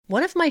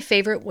One of my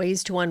favorite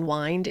ways to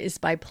unwind is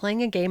by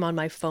playing a game on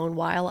my phone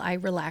while I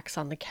relax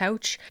on the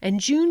couch, and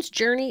June's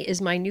Journey is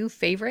my new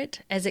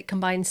favorite as it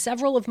combines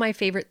several of my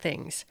favorite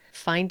things: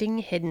 finding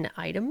hidden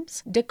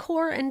items,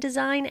 decor and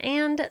design,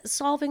 and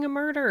solving a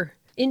murder.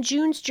 In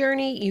June's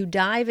Journey, you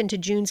dive into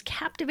June's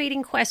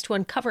captivating quest to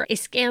uncover a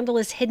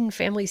scandalous hidden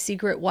family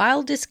secret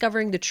while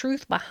discovering the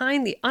truth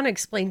behind the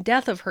unexplained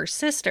death of her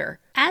sister.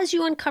 As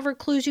you uncover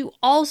clues, you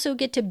also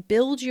get to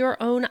build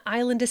your own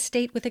island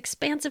estate with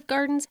expansive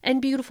gardens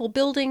and beautiful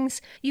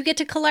buildings. You get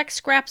to collect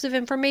scraps of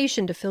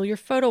information to fill your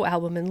photo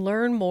album and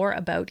learn more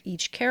about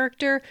each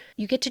character.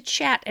 You get to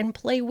chat and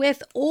play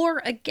with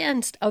or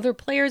against other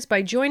players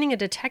by joining a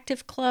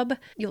detective club.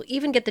 You'll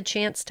even get the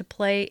chance to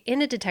play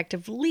in a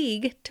detective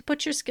league to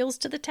put your skills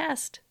to the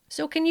test.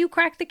 So can you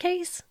crack the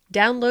case?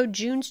 Download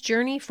June's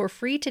Journey for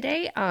free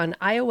today on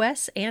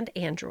iOS and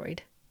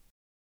Android.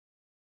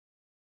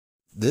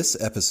 This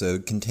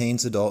episode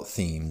contains adult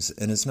themes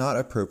and is not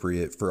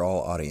appropriate for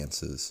all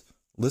audiences.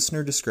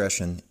 Listener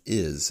discretion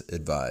is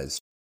advised.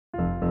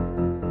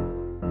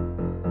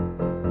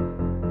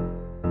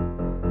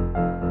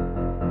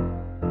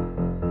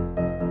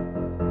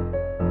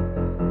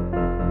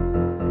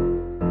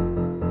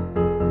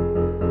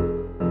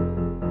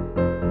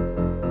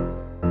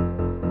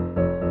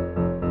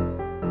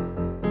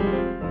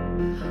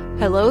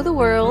 Hello, the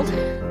world.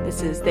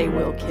 This is They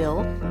Will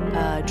Kill,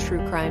 a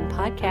true crime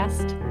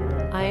podcast.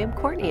 I am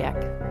Courtney Eck.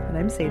 And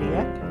I'm Sadie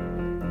Eck.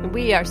 And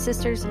we are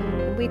sisters,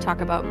 and we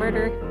talk about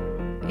murder,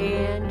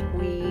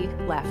 and we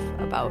laugh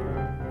about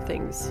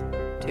things,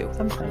 too.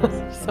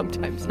 Sometimes.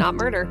 Sometimes. Not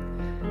murder.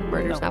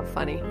 Murder's not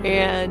funny.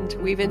 And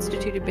we've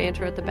instituted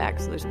banter at the back,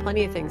 so there's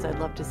plenty of things I'd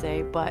love to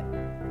say, but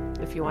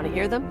if you want to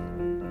hear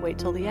them, wait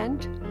till the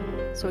end,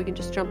 so we can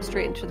just jump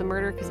straight into the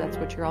murder, because that's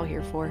what you're all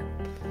here for.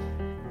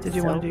 Did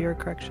you want to do your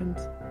corrections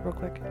real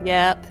quick?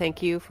 Yeah,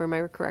 thank you for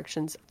my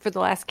corrections. For the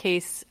last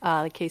case,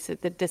 the case of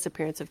the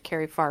disappearance of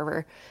Carrie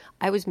Farver,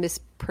 I was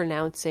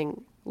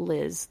mispronouncing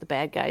Liz, the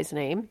bad guy's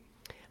name.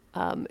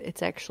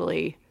 It's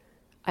actually,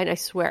 and I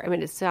swear, I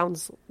mean, it still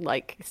sounds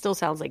like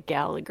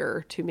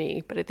Gallagher to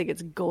me, but I think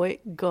it's Goyler?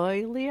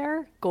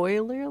 Goyler?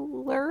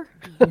 Goyler?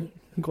 I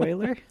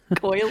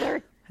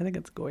think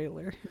it's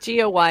Goyler.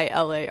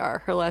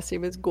 Goylar. Her last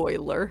name is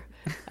Goyler.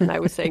 And I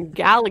was saying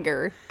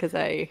Gallagher because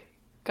I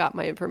got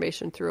my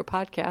information through a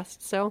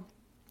podcast. So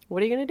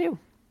what are you going to do?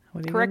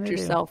 Correct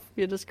yourself.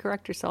 You just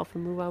correct yourself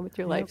and move on with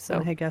your life. So,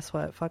 and hey, guess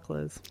what? Fuck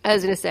Liz. I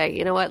was going to say,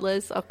 you know what,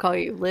 Liz? I'll call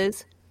you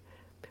Liz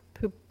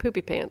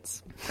Poopy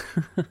Pants.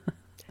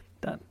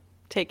 Done.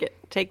 Take it.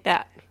 Take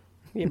that,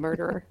 you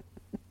murderer.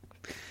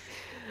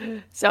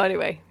 So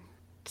anyway,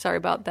 sorry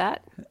about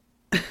that.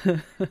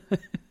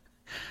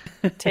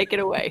 Take it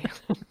away.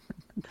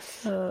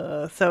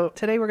 So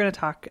today we're going to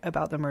talk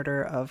about the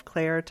murder of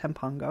Claire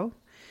Tempongo.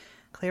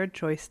 Claire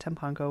Joyce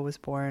Tempongo was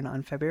born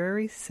on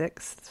February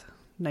 6th,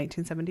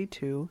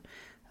 1972.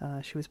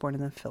 She was born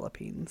in the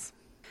Philippines.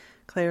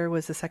 Claire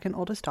was the second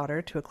oldest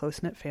daughter to a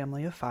close-knit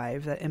family of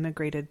 5 that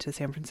immigrated to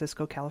San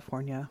Francisco,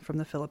 California from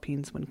the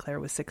Philippines when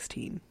Claire was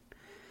 16.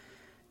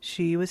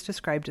 She was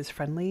described as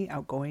friendly,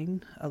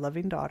 outgoing, a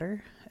loving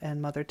daughter, and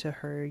mother to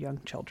her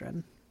young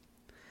children.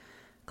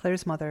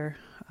 Claire's mother,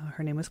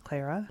 her name was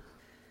Clara,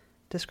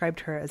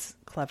 described her as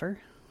clever.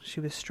 She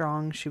was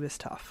strong, she was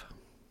tough.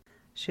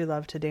 She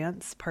loved to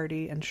dance,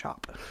 party, and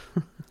shop.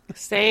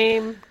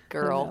 Same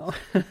girl.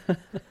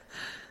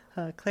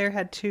 Claire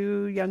had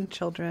 2 young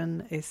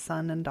children, a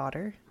son and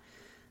daughter.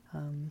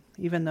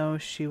 Even though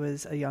she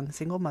was a young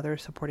single mother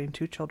supporting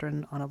 2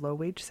 children on a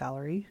low-wage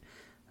salary,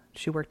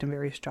 she worked in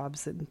various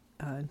jobs,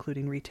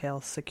 including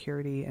retail,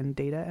 security, and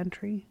data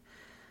entry.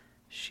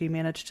 She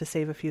managed to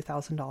save a few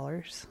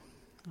 $1,000s.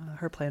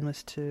 Her plan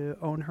was to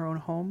own her own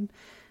home,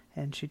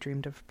 and she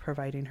dreamed of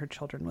providing her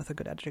children with a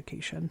good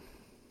education.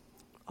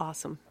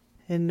 Awesome.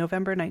 In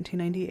November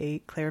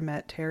 1998, Claire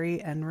met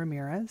Terry N.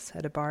 Ramirez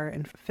at a bar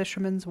in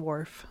Fisherman's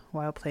Wharf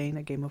while playing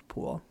a game of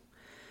pool.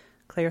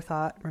 Claire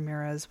thought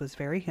Ramirez was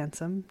very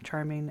handsome,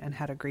 charming, and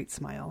had a great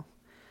smile.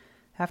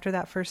 After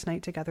that first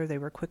night together, they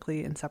were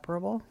quickly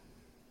inseparable.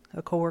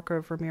 A coworker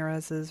of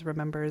Ramirez's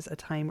remembers a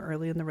time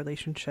early in the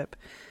relationship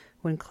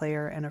when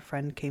Claire and a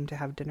friend came to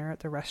have dinner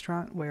at the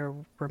restaurant where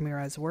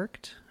Ramirez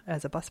worked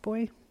as a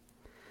busboy.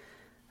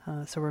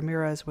 So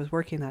Ramirez was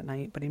working that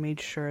night, but he made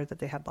sure that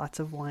they had lots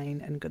of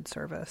wine and good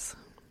service.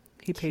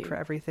 He paid for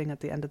everything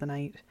at the end of the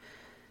night.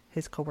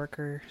 His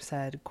coworker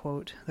said,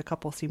 quote, "The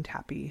couple seemed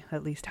happy,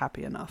 at least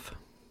happy enough."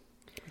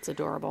 It's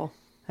adorable.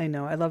 I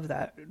know. I love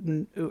that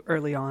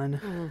early on.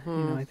 Mm-hmm.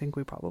 You know, I think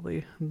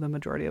the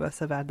majority of us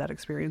have had that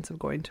experience of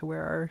going to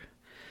where our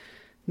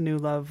new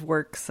love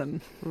works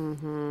and,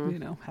 you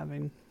know,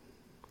 having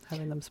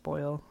them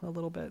spoil a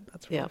little bit.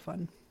 That's really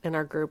fun. In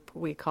our group,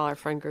 our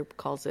friend group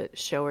calls it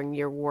showing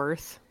your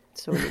worth.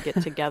 So when you get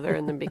together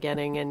in the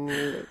beginning and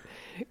you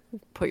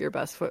put your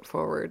best foot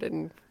forward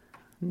and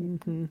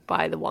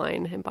buy the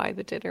wine and buy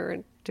the dinner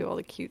and do all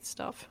the cute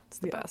stuff. It's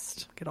the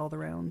best. Get all the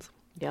rounds.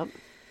 Yep.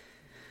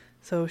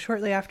 So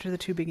shortly after the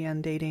two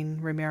began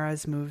dating,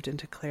 Ramirez moved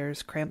into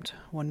Claire's cramped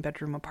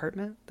one-bedroom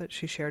apartment that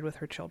she shared with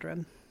her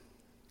children.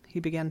 He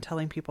began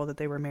telling people that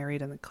they were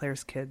married and that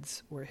Claire's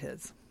kids were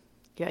his.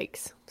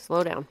 Yikes.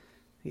 Slow down.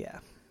 Yeah.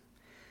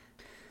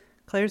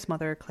 Claire's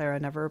mother, Clara,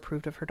 never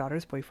approved of her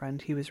daughter's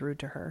boyfriend. He was rude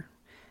to her.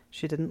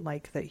 She didn't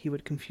like that he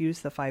would confuse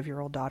the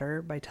 5-year-old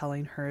daughter by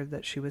telling her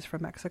that she was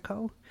from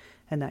Mexico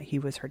and that he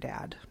was her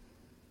dad.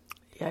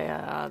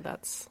 Yeah,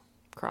 that's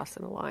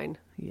crossing a line.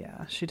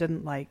 Yeah, she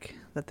didn't like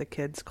that the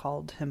kids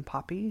called him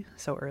Poppy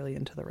so early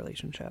into the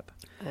relationship.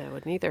 I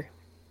wouldn't either.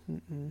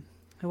 And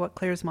what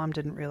Claire's mom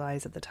didn't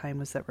realize at the time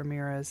was that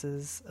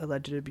Ramirez's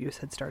alleged abuse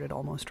had started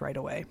almost right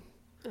away.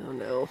 Oh,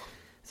 no.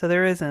 So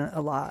there isn't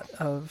a lot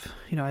of,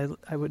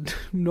 I would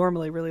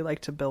normally really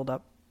like to build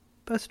up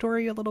a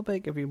story a little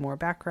bit, give you more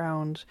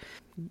background,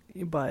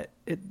 but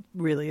it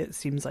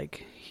seems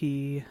like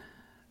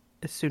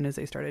as soon as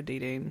they started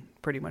dating,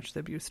 pretty much the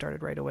abuse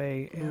started right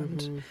away,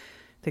 and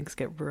things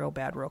get real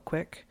bad real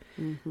quick.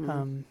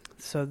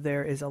 So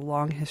there is a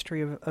long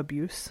history of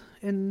abuse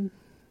in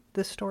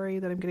this story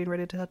that I'm getting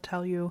ready to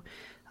tell you.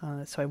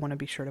 So I want to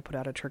be sure to put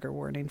out a trigger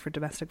warning for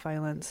domestic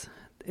violence.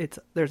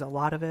 There's a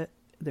lot of it.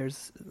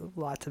 There's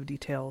lots of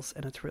details,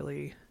 and it's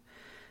really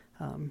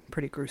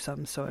pretty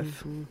gruesome. So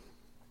if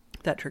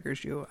that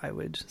triggers you, I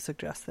would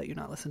suggest that you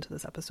not listen to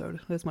this episode.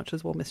 As much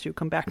as we'll miss you,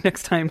 come back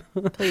next time.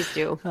 Please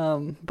do.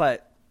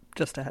 But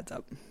just a heads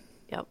up.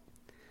 Yep.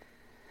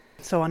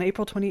 So on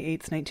April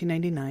 28th,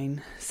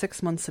 1999,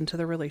 6 months into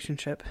the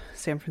relationship,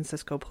 San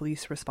Francisco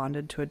police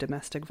responded to a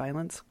domestic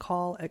violence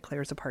call at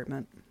Claire's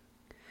apartment.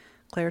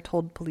 Claire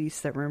told police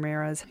that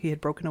Ramirez, he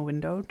had broken a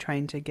window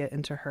trying to get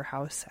into her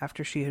house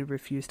after she had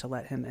refused to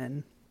let him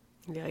in.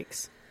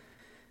 Yikes.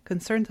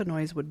 Concerned the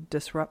noise would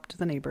disrupt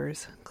the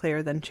neighbors,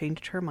 Claire then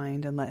changed her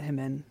mind and let him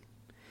in.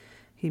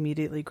 He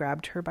immediately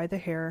grabbed her by the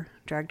hair,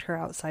 dragged her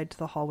outside to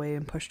the hallway,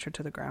 and pushed her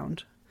to the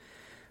ground.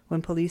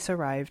 When police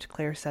arrived,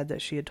 Claire said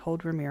that she had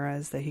told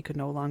Ramirez that he could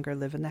no longer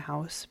live in the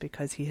house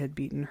because he had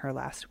beaten her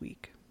last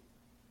week.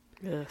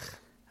 Ugh.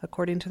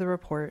 According to the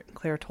report,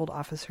 Claire told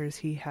officers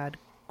he had,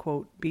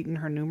 quote, beaten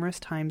her numerous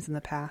times in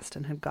the past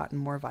and had gotten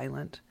more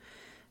violent,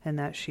 and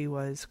that she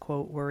was,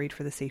 quote, worried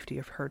for the safety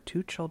of her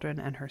 2 children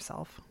and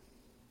herself.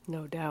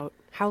 No doubt.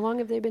 How long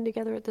have they been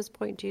together at this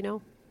point, do you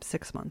know?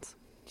 6 months.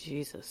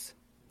 Jesus.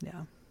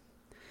 Yeah.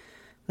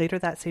 Later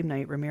that same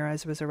night,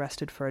 Ramirez was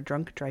arrested for a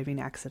drunk driving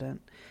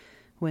accident.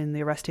 When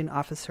the arresting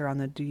officer on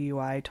the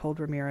DUI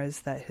told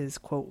Ramirez that his,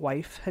 quote,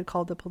 wife had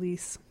called the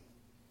police,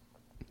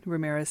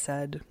 Ramirez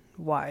said,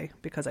 "Why?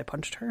 Because I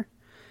punched her?"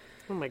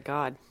 Oh my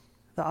God.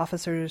 The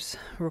officer's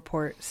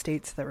report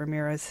states that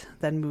Ramirez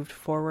then moved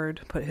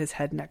forward, put his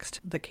head next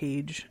to the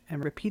cage,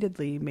 and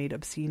repeatedly made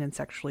obscene and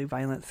sexually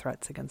violent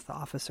threats against the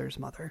officer's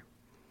mother.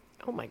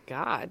 Oh my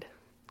God.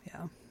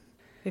 Yeah.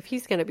 If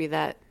he's going to be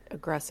that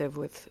aggressive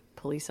with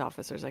police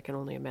officers, I can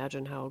only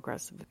imagine how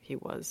aggressive he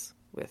was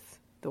with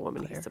the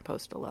woman he's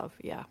supposed to love.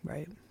 Yeah.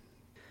 Right.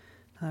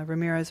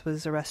 Ramirez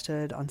was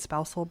arrested on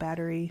spousal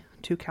battery,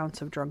 2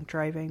 counts of drunk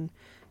driving,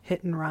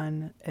 hit and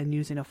run, and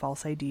using a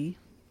false ID.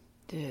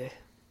 Ugh.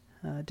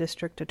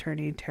 District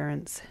Attorney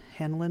Terrence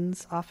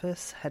Hanlon's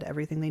office had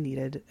everything they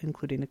needed,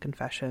 including a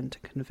confession to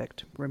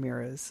convict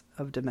Ramirez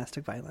of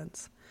domestic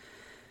violence.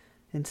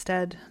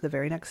 Instead, the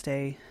very next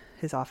day,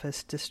 his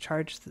office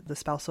discharged the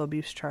spousal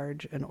abuse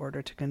charge in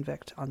order to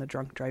convict on the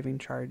drunk driving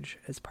charge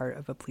as part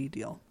of a plea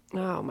deal.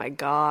 Oh my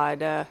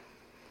God.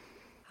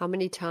 How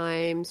many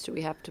times do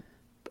we have to...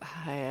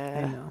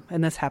 I know.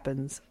 And this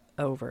happens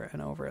over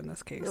and over in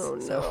this case. Oh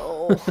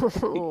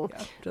no.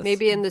 Yeah,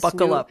 maybe in this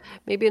buckle up.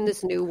 Maybe in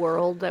this new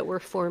world that we're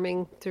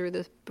forming through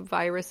this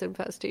virus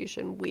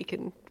infestation, we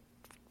can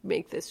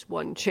make this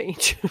one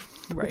change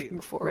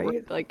right forward.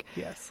 Right. Like,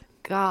 yes.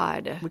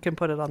 God, we can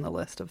put it on the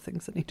list of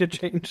things that need to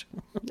change.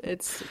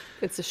 It's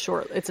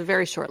a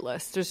very short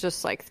list. There's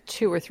just like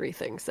 2 or 3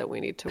 things that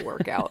we need to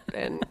work out,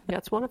 and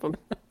that's one of them.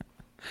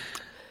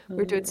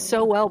 We're doing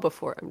so well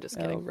before. I'm just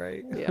kidding. Oh,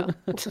 right. Yeah.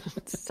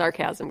 It's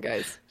sarcasm,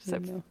 guys.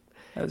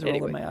 I was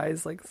rolling my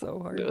eyes like so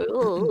hard.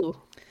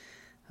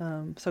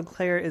 So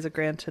Claire is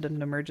granted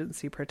an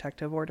emergency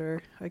protective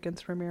order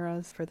against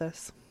Ramirez for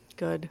this.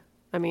 Good.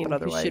 I mean,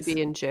 he should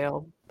be in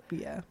jail.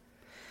 Yeah.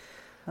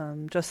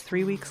 Just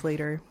 3 weeks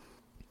later,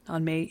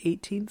 on May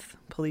 18th,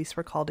 police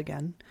were called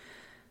again.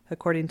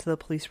 According to the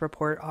police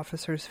report,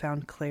 officers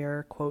found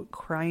Claire, quote,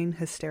 crying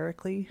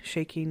hysterically,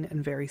 shaking,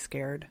 and very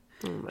scared.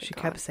 She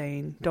kept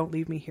saying, "Don't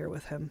leave me here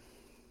with him."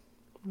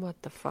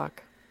 What the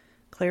fuck?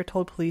 Claire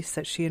told police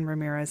that she and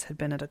Ramirez had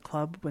been at a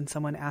club when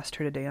someone asked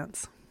her to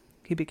dance.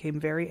 He became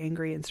very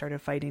angry and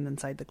started fighting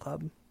inside the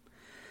club.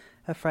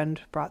 A friend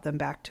brought them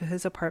back to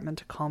his apartment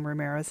to calm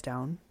Ramirez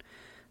down.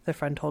 The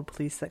friend told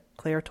police that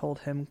Claire told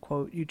him,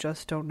 quote, "You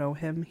just don't know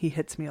him. He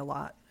hits me a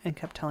lot," and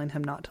kept telling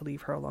him not to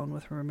leave her alone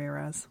with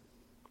Ramirez.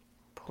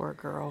 Poor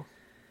girl.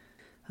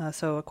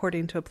 So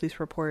according to a police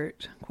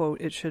report, quote,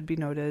 "It should be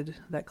noted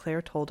that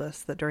Claire told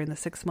us that during the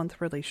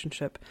 6-month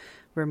relationship,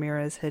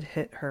 Ramirez had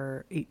hit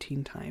her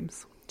 18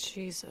 times.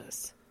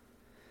 Jesus.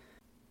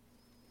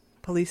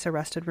 Police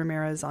arrested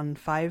Ramirez on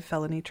 5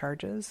 felony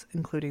charges,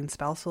 including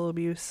spousal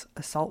abuse,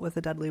 assault with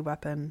a deadly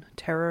weapon,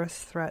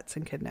 terrorist threats,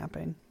 and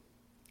kidnapping.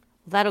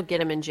 That'll get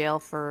him in jail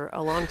for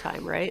a long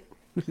time, right?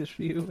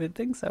 You would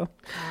think so.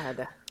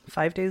 God.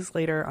 5 days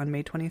later, on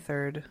May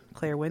 23rd,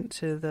 Claire went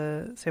to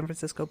the San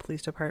Francisco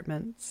Police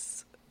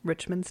Department's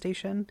Richmond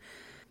station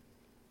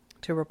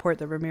to report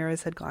that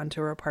Ramirez had gone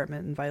to her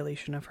apartment in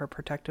violation of her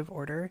protective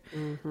order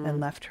and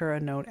left her a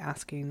note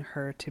asking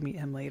her to meet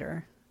him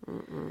later.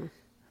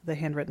 The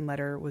handwritten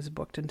letter was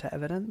booked into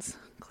evidence.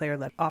 Claire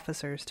led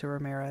officers to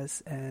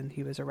Ramirez, and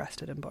he was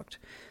arrested and booked.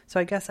 So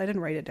I guess I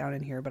didn't write it down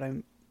in here, but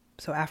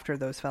so after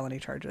those felony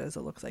charges,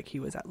 it looks like he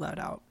was let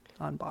out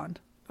on bond.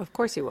 Of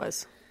course he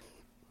was.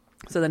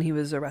 So then he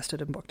was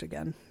arrested and booked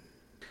again.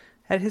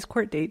 At his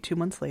court date 2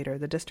 months later,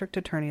 the district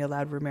attorney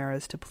allowed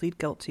Ramirez to plead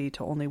guilty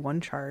to only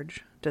 1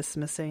 charge,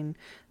 dismissing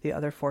the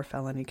other 4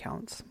 felony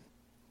counts.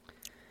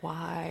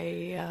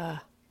 Why?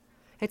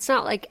 It's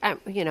not like,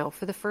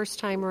 for the first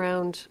time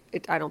around,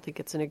 I don't think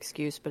it's an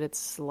excuse, but it's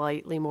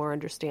slightly more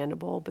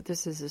understandable. But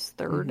this is his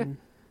third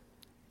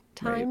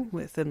time. Right.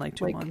 Within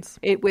 2 months.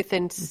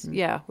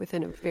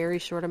 Within a very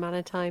short amount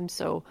of time.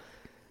 So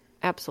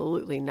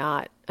absolutely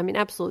not. I mean,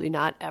 absolutely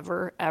not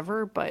ever,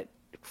 but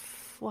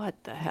what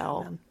the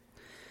hell?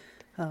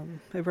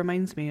 It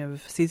reminds me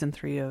of season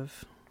 3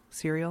 of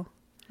Serial.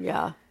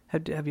 Yeah.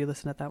 Have you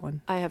listened to that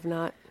one? I have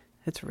not.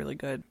 It's really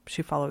good.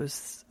 She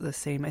follows the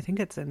same, I think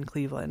it's in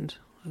Cleveland,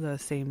 the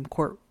same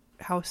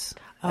courthouse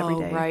every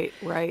day.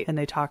 Right. And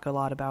they talk a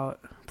lot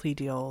about plea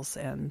deals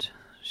and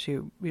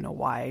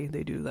why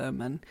they do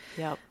them. And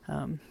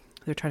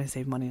they're trying to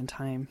save money and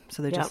time.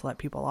 So they just let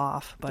people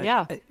off. But,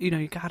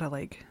 you got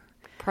to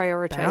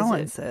prioritize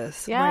balance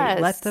this. Yes. Right.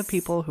 Let the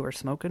people who are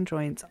smoking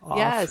joints off.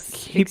 Yes,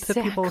 Keep the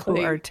people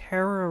who are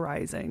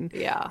terrorizing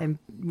and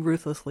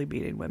ruthlessly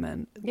beating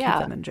women. Keep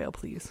them in jail,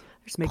 please.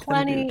 There's Make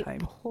them do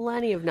time.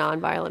 plenty of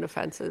nonviolent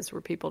offenses where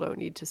people don't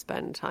need to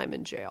spend time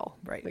in jail.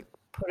 Right.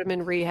 Put them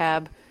in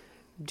rehab,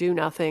 do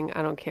nothing.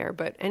 I don't care.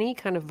 But any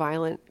kind of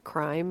violent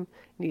crime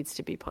needs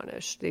to be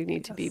punished. They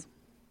need to be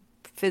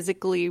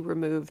physically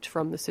removed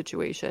from the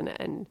situation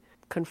and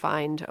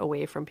confined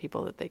away from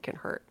people that they can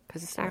hurt,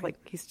 because it's not like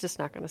he's just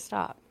not going to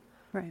stop.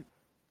 Right.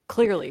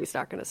 Clearly he's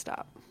not going to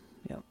stop.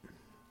 Yep.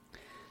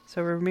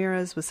 So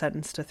Ramirez was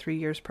sentenced to 3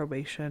 years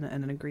probation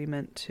and an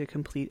agreement to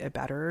complete a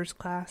batterer's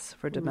class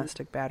for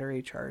domestic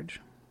battery charge.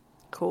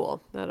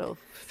 Cool. That'll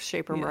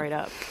shape him right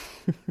up.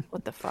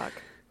 What the fuck?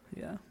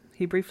 Yeah.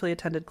 He briefly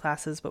attended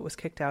classes but was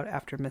kicked out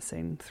after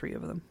missing 3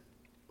 of them.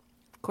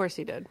 Of course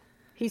he did.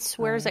 He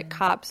swears at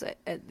cops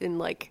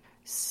and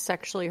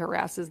sexually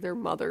harasses their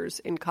mothers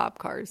in cop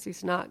cars.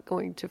 He's not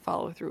going to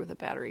follow through with a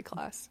battery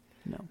class.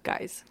 No.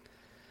 Guys.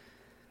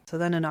 So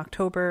then in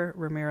October,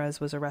 Ramirez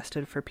was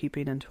arrested for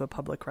peeping into a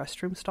public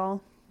restroom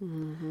stall.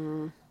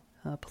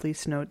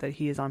 Police note that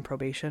he is on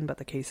probation, but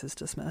the case is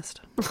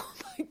dismissed. Oh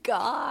my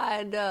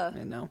God.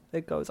 I know.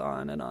 It goes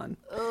on and on.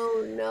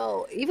 Oh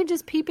no. Even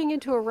just peeping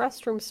into a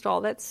restroom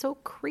stall, that's so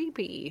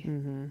creepy.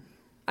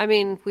 I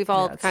mean, we've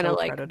all kind of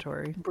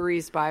predatory.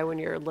 breezed by when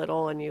you're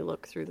little and you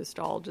look through the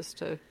stall just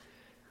to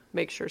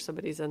make sure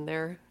somebody's in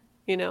there,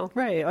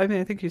 Right. I mean,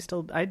 I think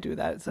I do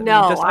that. So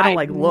no, I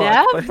don't look.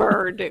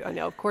 Never do. I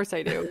know, of course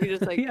I do. You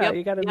just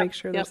you got to make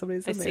sure there's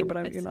somebody's in there,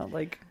 but you're not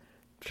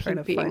trying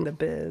to find the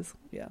biz.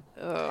 Yeah.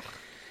 Ugh.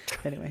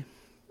 Anyway.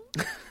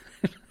 You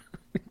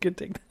could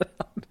take that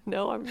out.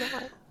 No, I'm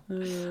not.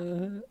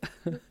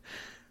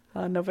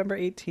 On November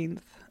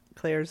 18th,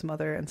 Claire's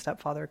mother and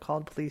stepfather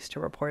called police to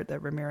report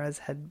that Ramirez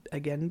had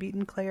again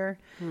beaten Claire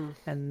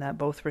and that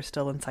both were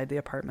still inside the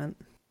apartment.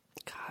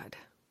 God.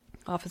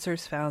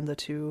 Officers found the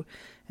two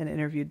and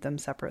interviewed them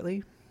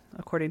separately.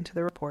 According to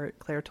the report,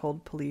 Claire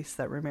told police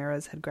that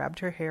Ramirez had grabbed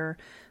her hair,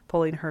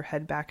 pulling her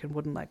head back and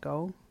wouldn't let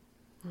go.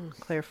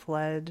 Claire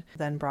fled,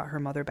 then brought her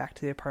mother back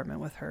to the apartment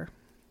with her.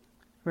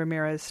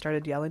 Ramirez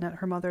started yelling at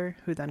her mother,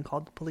 who then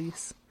called the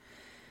police.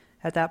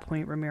 At that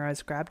point,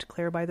 Ramirez grabbed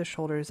Claire by the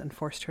shoulders and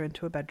forced her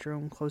into a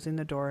bedroom, closing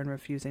the door and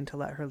refusing to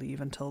let her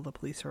leave until the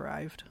police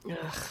arrived.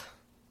 Ugh.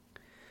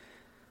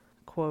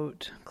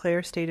 Quote,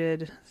 Claire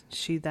stated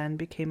she then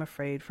became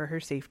afraid for her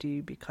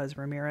safety because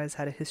Ramirez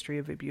had a history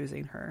of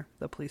abusing her,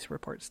 the police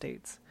report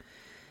states.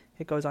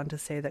 It goes on to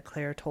say that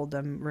Claire told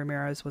them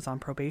Ramirez was on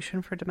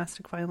probation for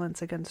domestic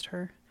violence against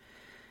her.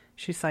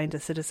 She signed a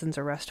citizen's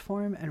arrest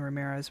form, and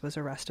Ramirez was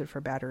arrested for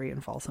battery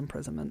and false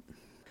imprisonment.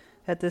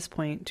 At this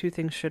point, 2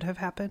 things should have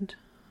happened.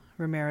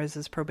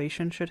 Ramirez's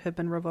probation should have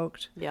been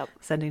revoked,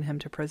 sending him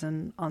to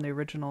prison on the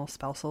original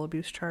spousal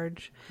abuse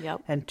charge,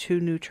 and 2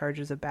 new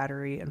charges of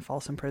battery and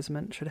false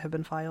imprisonment should have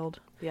been filed.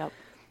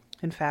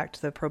 In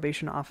fact, the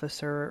probation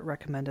officer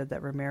recommended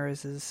that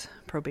Ramirez's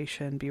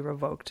probation be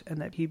revoked and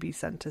that he be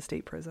sent to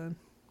state prison.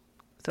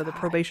 So the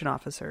probation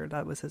officer,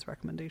 that was his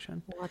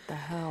recommendation. What the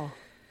hell?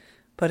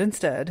 But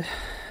instead,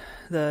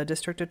 the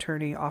district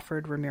attorney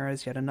offered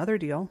Ramirez yet another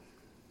deal.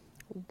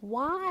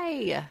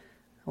 Why?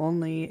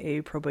 Only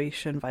a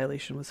probation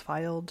violation was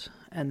filed,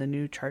 and the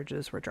new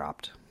charges were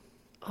dropped.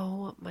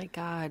 Oh, my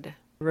God.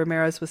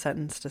 Ramirez was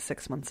sentenced to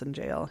 6 months in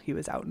jail. He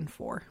was out in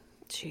 4.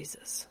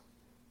 Jesus.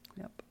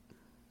 Yep.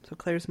 So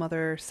Claire's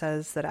mother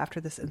says that after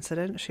this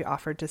incident, she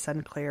offered to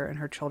send Claire and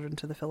her children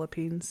to the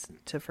Philippines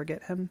to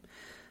forget him,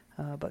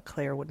 but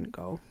Claire wouldn't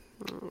go.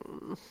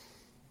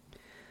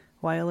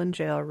 While in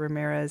jail,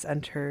 Ramirez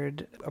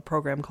entered a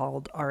program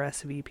called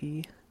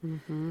RSVP,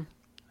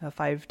 a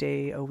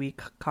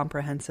 5-day-a-week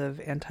comprehensive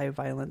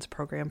anti-violence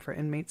program for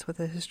inmates with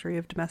a history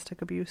of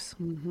domestic abuse.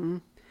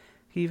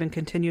 He even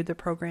continued the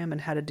program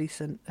and had a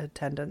decent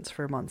attendance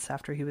for months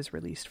after he was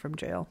released from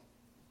jail.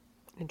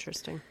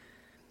 Interesting.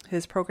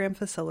 His program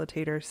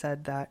facilitator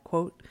said that,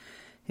 quote,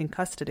 in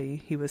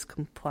custody, he was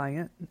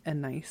compliant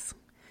and nice.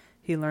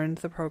 He learned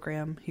the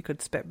program. He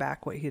could spit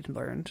back what he'd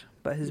learned,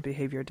 but his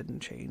behavior didn't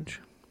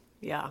change.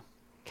 Yeah.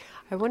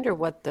 I wonder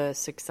what the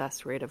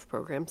success rate of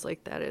programs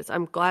like that is.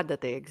 I'm glad that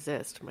they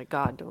exist. My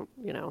God,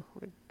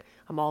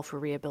 I'm all for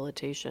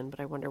rehabilitation, but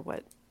I wonder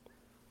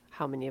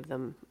how many of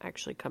them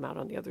actually come out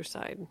on the other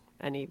side,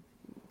 any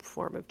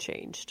form of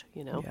changed,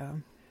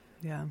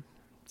 Yeah.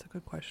 It's a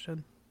good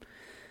question.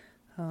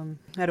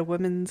 At a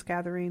women's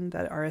gathering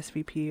that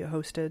RSVP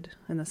hosted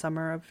in the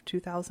summer of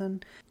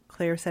 2000,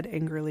 Claire said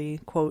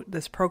angrily, quote,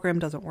 this program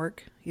doesn't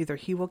work. Either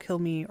he will kill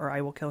me or I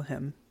will kill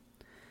him.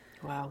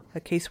 Wow. A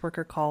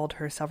caseworker called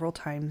her several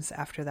times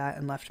after that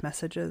and left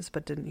messages,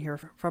 but didn't hear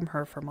from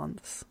her for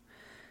months.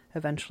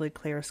 Eventually,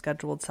 Claire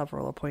scheduled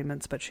several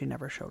appointments, but she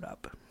never showed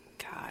up.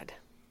 God.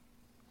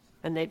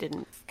 And they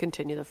didn't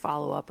continue the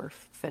follow-up or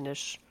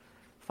finish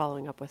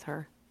following up with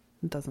her?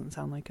 It doesn't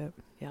sound like it.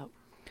 Yep.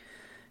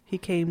 He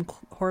came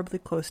horribly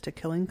close to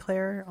killing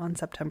Claire on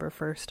September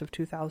 1st of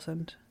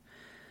 2000.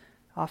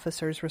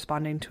 Officers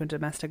responding to a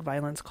domestic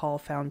violence call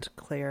found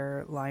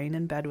Claire lying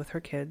in bed with her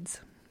kids.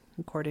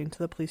 According to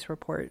the police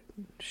report,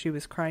 she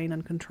was crying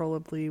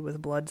uncontrollably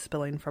with blood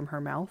spilling from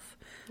her mouth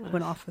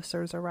when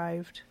officers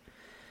arrived.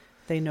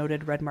 They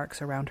noted red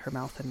marks around her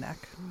mouth and neck.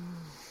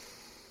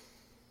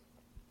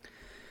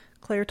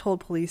 Claire told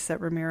police that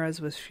Ramirez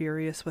was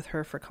furious with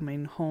her for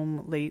coming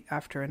home late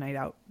after a night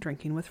out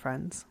drinking with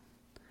friends.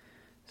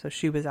 So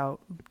she was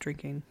out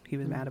drinking. He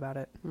was mad about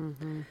it.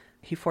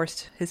 He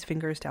forced his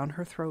fingers down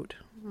her throat,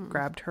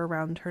 grabbed her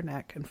around her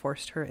neck, and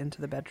forced her into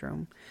the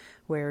bedroom,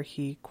 where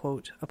he,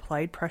 quote,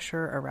 applied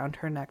pressure around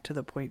her neck to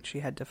the point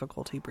she had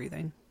difficulty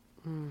breathing.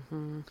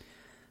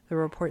 The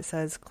report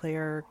says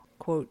Claire,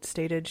 quote,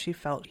 stated she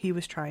felt he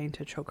was trying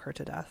to choke her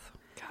to death.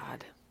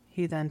 God.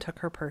 He then took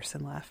her purse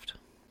and left.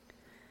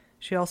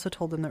 She also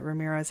told him that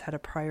Ramirez had a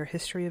prior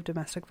history of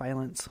domestic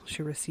violence.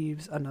 She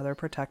receives another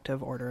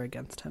protective order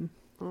against him.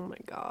 Oh, my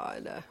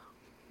God.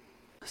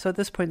 So at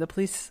this point, the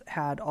police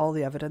had all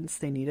the evidence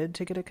they needed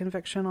to get a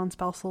conviction on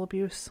spousal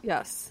abuse.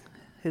 Yes.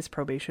 His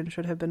probation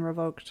should have been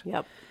revoked.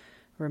 Yep.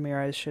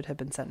 Ramirez should have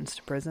been sentenced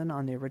to prison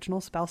on the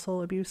original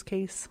spousal abuse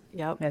case.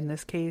 Yep. And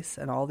this case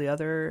and all the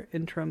other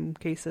interim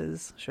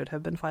cases should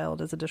have been filed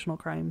as additional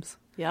crimes.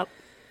 Yep.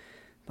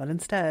 But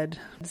instead,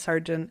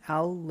 Sergeant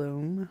Al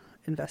Loom,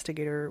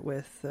 investigator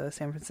with the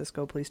San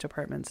Francisco Police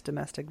Department's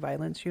Domestic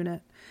Violence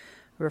Unit,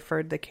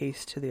 referred the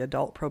case to the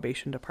Adult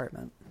Probation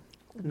Department,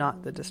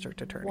 not the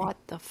district attorney. What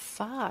the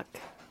fuck?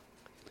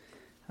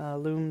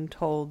 Loom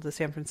told the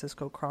San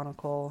Francisco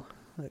Chronicle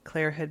that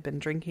Claire had been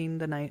drinking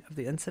the night of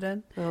the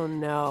incident. Oh,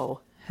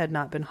 no. Had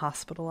not been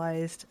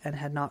hospitalized, and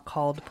had not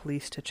called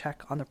police to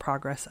check on the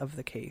progress of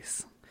the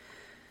case.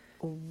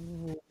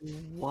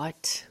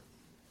 What?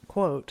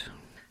 Quote,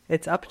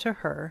 it's up to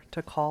her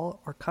to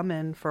call or come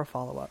in for a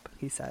follow-up,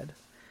 he said.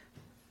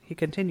 He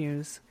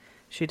continues,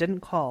 she didn't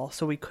call,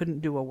 so we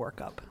couldn't do a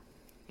workup.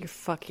 You're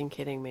fucking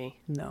kidding me.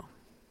 No.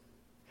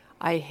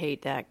 I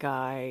hate that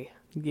guy.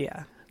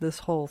 Yeah, this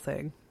whole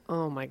thing.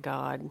 Oh, my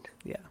God.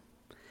 Yeah.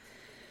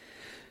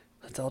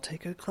 Let's all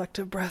take a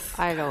collective breath.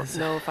 I don't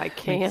know if I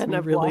can.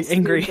 I've really lost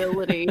angry. the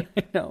ability.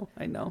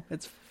 I know.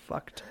 It's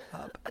fucked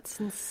up. That's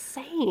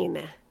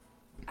insane.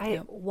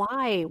 Yep.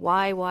 Why?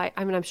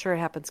 I mean, I'm sure it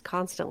happens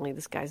constantly.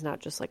 This guy's not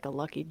just like a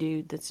lucky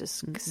dude that's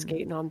just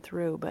skating on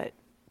through, but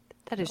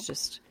that is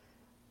just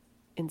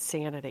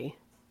insanity.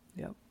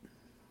 Yep.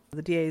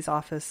 The DA's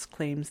office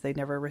claims they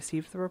never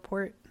received the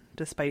report,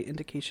 despite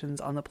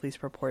indications on the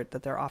police report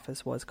that their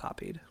office was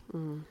copied.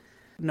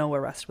 No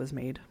arrest was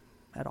made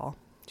at all.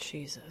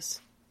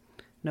 Jesus.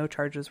 No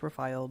charges were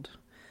filed.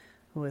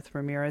 With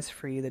Ramirez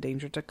free, the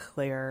danger to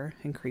Claire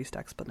increased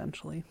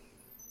exponentially.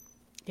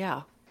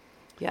 Yeah.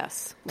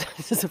 Yes.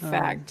 This is a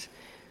fact.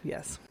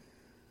 Yes.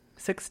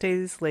 6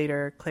 days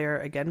later, Claire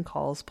again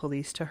calls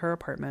police to her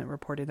apartment,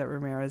 reporting that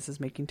Ramirez is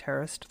making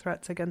terrorist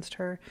threats against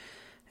her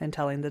and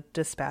telling the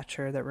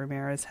dispatcher that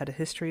Ramirez had a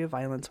history of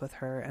violence with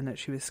her and that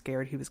she was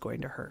scared he was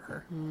going to hurt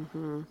her.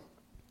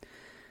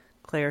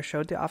 Claire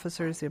showed the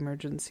officers the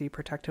emergency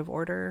protective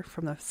order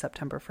from the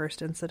September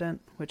 1st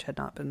incident, which had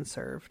not been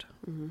served.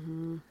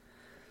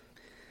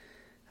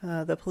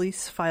 The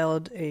police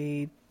filed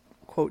a,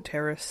 quote,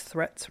 terrorist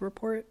threats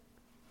report.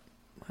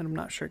 I'm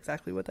not sure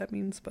exactly what that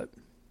means, but...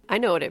 I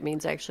know what it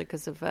means, actually,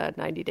 because of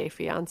 90 Day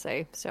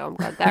Fiancé. So I'm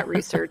glad that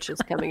research is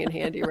coming in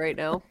handy right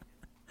now.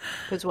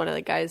 Because one of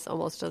the guys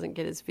almost doesn't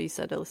get his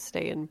visa to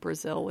stay in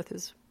Brazil with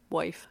his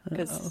wife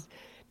because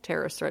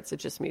terrorist threats. It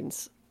just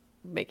means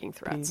making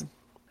threats.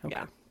 Okay.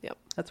 Yeah. Yep.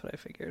 That's what I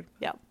figured.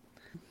 Yep.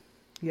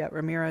 Yeah,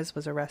 Ramirez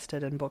was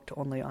arrested and booked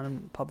only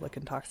on public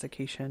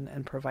intoxication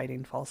and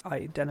providing false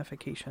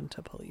identification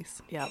to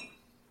police. Yep.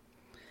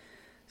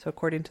 So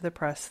according to the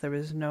press, there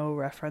was no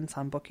reference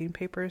on booking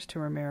papers to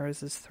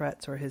Ramirez's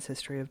threats or his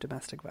history of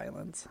domestic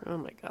violence. Oh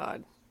my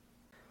God.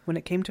 When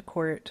it came to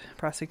court,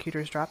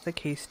 prosecutors dropped the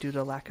case due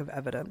to lack of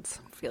evidence.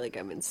 I feel like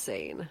I'm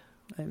insane.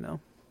 I know.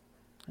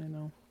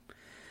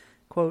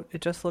 Quote,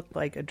 it just looked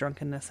like a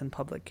drunkenness in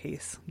public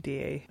case,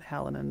 DA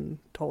Hallinan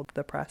told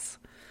the press.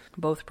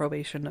 Both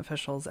probation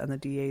officials and the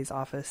DA's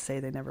office say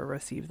they never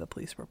received the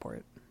police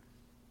report.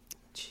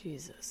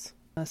 Jesus.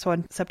 So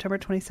on September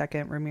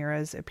 22nd,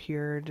 Ramirez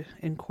appeared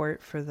in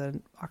court for the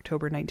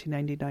October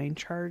 1999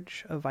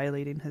 charge of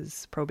violating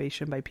his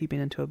probation by peeping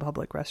into a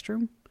public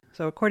restroom.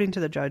 So according to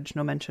the judge,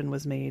 no mention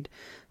was made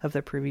of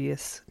the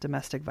previous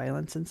domestic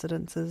violence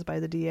incidences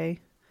by the DA.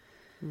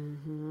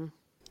 Mm-hmm.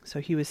 So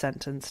he was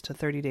sentenced to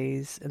 30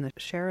 days in the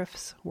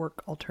Sheriff's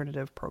Work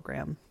Alternative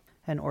Program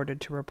and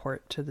ordered to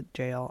report to the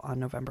jail on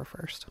November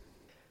 1st.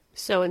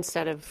 So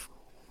instead of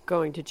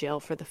going to jail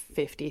for the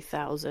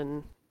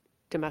 50,000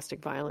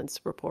 domestic violence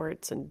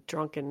reports and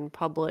drunken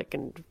public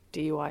and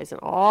DUIs and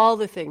all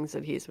the things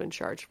that he's been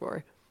charged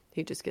for,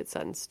 he just gets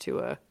sentenced to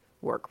a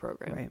work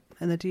program. Right.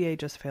 And the DA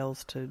just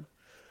fails to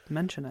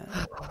mention it.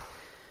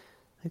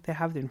 Like, they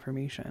have the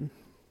information.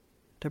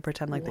 To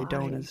pretend like they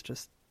don't is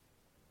just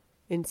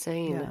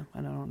insane. Yeah,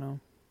 and I don't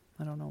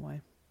know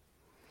why.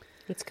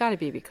 It's got to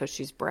be because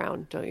she's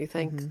brown, don't you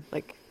think? Mm-hmm.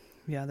 Like,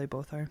 yeah, they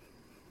both are.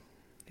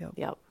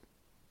 Yep.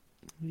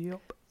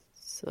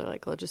 So they're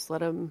like, let's just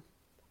let him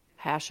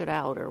hash it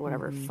out or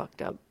whatever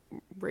fucked up,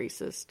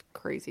 racist,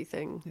 crazy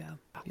thing.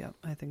 Yeah.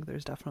 I think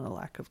there's definitely a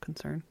lack of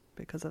concern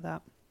because of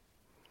that.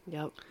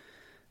 Yep.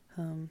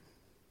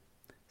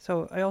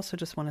 So I also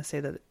just want to say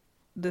that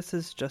this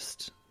is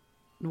just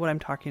what I'm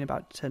talking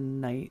about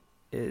tonight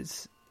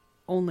is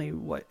only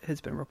what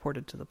has been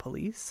reported to the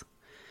police.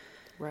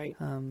 Right.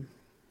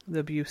 The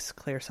abuse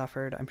Claire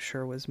suffered, I'm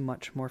sure, was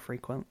much more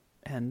frequent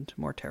and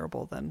more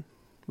terrible than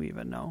we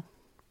even know.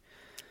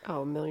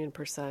 Oh,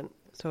 1,000,000%.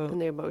 So, and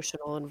the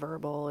emotional and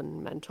verbal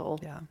and mental.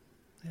 Yeah.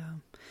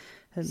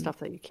 And stuff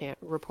that you can't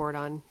report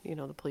on,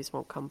 the police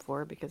won't come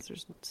for because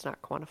it's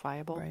not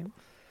quantifiable.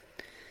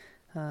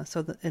 Right.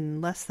 So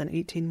in less than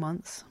 18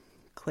 months,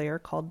 Claire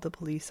called the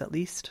police at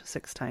least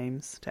 6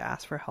 times to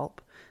ask for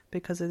help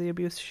because of the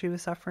abuse she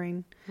was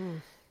suffering.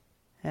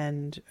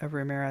 And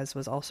Ramirez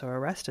was also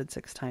arrested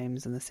 6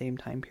 times in the same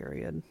time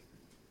period.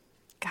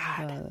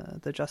 God.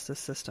 The justice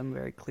system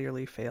very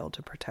clearly failed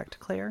to protect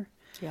Claire.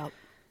 Yep.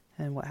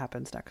 And what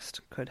happens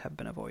next could have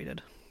been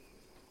avoided.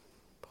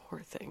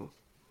 Poor thing.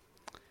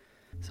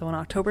 So on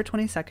October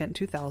 22nd,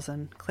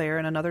 2000, Claire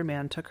and another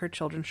man took her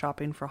children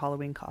shopping for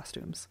Halloween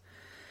costumes.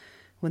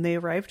 When they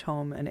arrived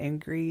home, an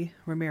angry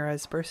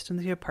Ramirez burst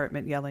into the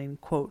apartment yelling,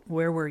 quote,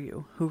 "Where were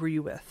you? Who were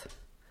you with?"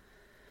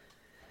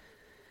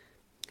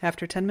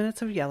 After 10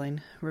 minutes of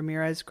yelling,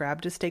 Ramirez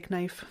grabbed a steak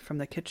knife from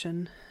the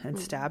kitchen and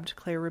stabbed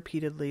Claire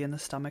repeatedly in the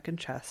stomach and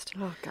chest.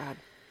 Oh, God.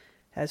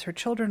 As her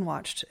children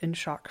watched in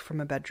shock from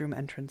a bedroom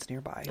entrance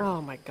nearby.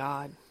 Oh, my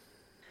God.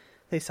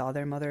 They saw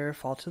their mother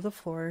fall to the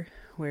floor,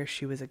 where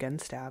she was again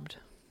stabbed.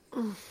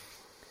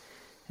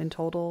 In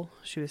total,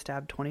 she was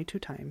stabbed 22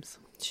 times.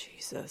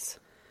 Jesus.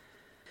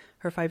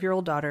 Her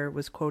 5-year-old daughter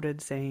was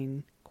quoted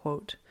saying,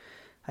 quote,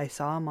 "I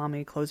saw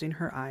Mommy closing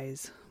her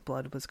eyes.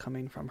 Blood was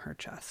coming from her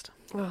chest."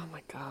 Oh,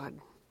 my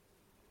God.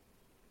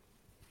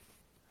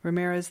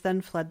 Ramirez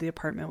then fled the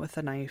apartment with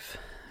a knife.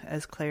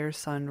 As Claire's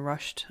son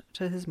rushed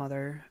to his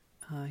mother,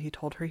 he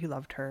told her he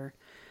loved her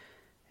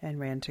and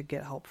ran to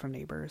get help from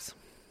neighbors.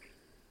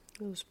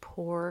 Those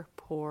poor,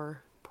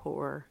 poor,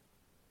 poor,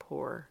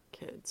 poor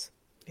kids.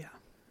 Yeah.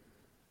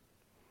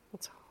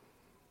 That's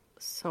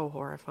so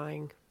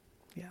horrifying.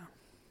 Yeah.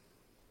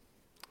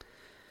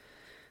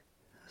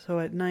 So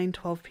at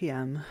 9:12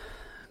 p.m.,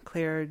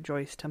 Claire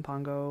Joyce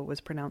Tempongo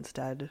was pronounced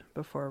dead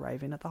before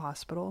arriving at the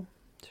hospital.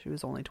 She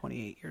was only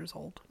 28 years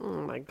old.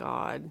 Oh, my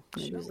God.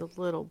 She was a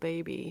little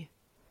baby.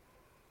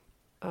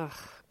 Ugh,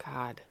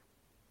 God.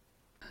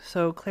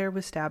 So Claire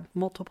was stabbed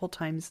multiple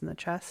times in the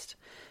chest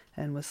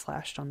and was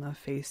slashed on the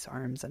face,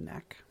 arms, and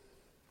neck.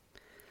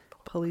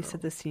 Police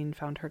at the scene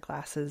found her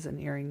glasses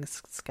and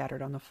earrings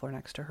scattered on the floor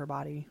next to her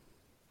body.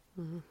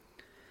 Mm-hmm.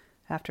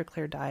 After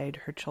Claire died,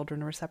 her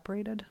children were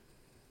separated.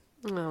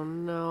 Oh,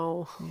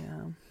 no.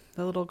 Yeah.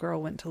 The little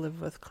girl went to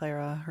live with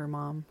Clara,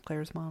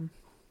 Claire's mom,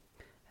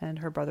 and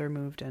her brother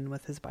moved in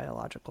with his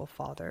biological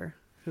father,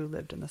 who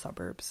lived in the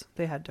suburbs.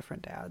 They had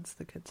different dads,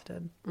 the kids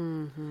did.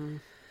 Mm-hmm.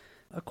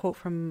 A quote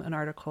from an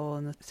article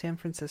in the San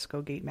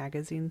Francisco Gate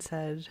magazine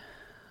said,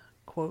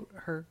 quote,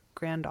 "Her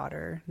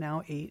granddaughter,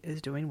 now 8,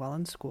 is doing well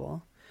in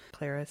school,"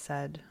 Clara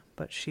said,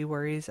 "but she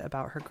worries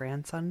about her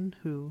grandson,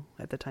 who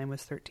at the time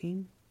was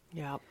 13.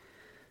 Yep.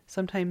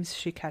 Sometimes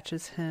she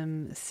catches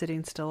him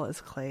sitting still as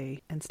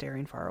clay and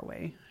staring far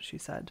away," she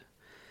said.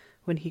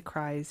 "When he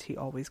cries, he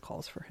always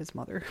calls for his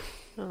mother."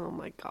 Oh,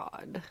 my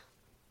God.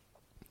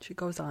 She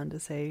goes on to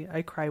say,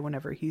 I cry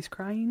whenever he's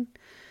crying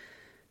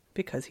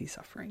because he's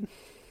suffering.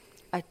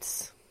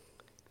 It's...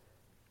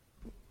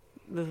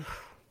 Ugh.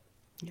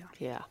 Yeah.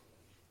 Yeah.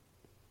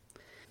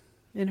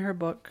 In her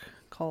book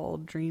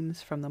called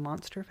Dreams from the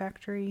Monster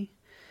Factory,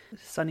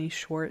 Sonny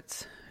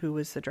Schwartz, who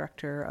was the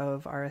director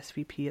of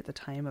RSVP at the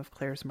time of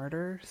Claire's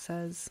murder,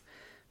 says,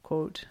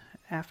 quote,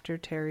 after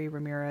Terry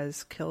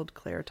Ramirez killed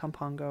Claire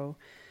Tampongo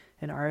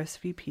in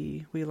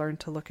RSVP, we learned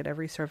to look at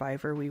every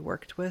survivor we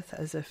worked with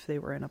as if they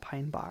were in a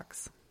pine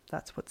box.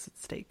 That's what's at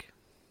stake.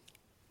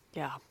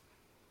 Yeah.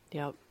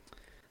 Yep.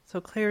 So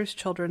Claire's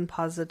children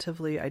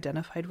positively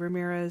identified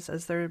Ramirez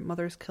as their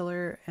mother's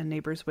killer, and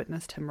neighbors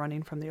witnessed him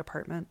running from the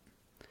apartment.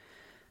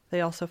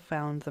 They also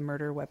found the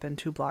murder weapon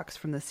 2 blocks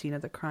from the scene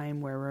of the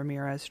crime where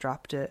Ramirez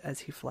dropped it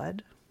as he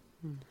fled.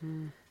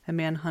 Mm-hmm. A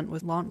manhunt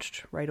was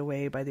launched right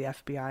away by the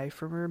FBI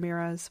for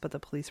Ramirez, but the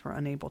police were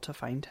unable to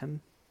find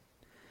him.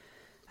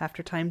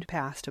 After time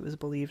passed, it was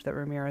believed that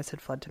Ramirez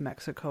had fled to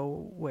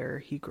Mexico, where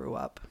he grew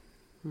up.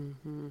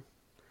 Mm-hmm.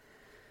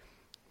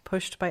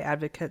 Pushed by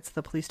advocates,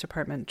 the police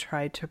department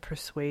tried to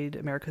persuade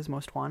America's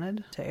Most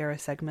Wanted to air a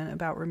segment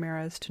about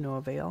Ramirez to no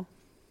avail.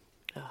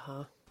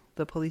 Uh-huh.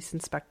 The police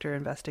inspector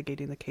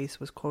investigating the case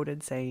was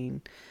quoted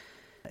saying,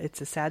 it's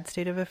a sad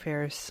state of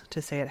affairs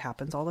to say it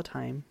happens all the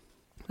time.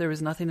 There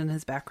was nothing in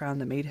his background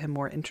that made him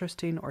more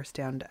interesting or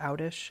stand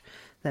outish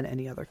than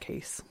any other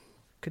case.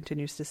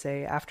 Continues to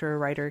say, after a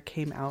writer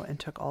came out and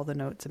took all the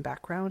notes and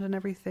background and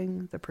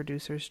everything, the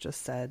producers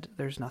just said,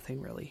 there's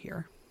nothing really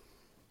here.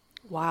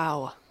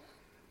 Wow.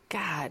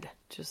 God.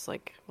 Just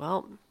like,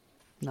 well...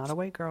 Not a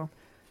white girl.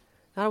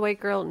 Not a white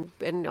girl,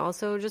 and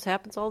also just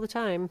happens all the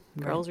time.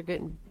 Right. Girls are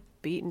getting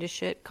beaten to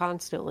shit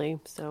constantly,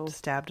 so...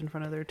 Stabbed in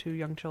front of their 2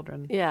 young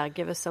children. Yeah,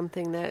 give us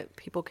something that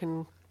people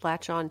can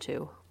latch on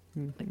to.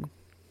 Mm-hmm. Like,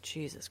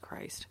 Jesus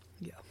Christ.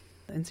 Yeah.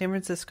 In San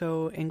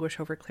Francisco, anguish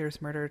over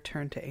Claire's murder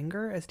turned to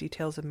anger as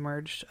details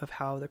emerged of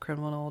how the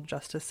criminal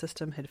justice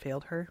system had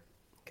failed her.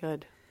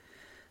 Good.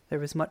 There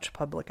was much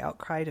public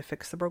outcry to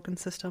fix the broken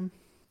system.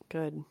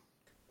 Good.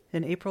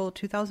 In April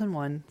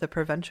 2001, the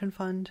Prevention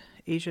Fund,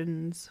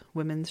 Asians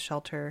Women's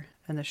Shelter,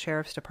 and the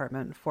Sheriff's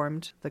Department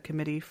formed the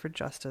Committee for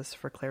Justice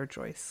for Claire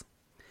Joyce,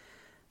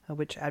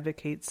 which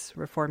advocates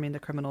reforming the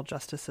criminal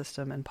justice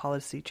system and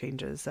policy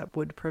changes that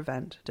would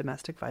prevent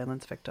domestic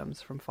violence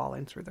victims from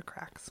falling through the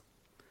cracks.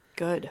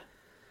 Good.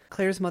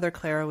 Claire's mother,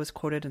 Clara, was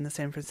quoted in the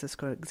San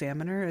Francisco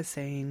Examiner as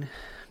saying,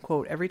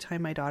 quote, every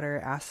time my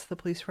daughter asked the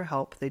police for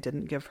help, they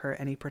didn't give her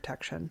any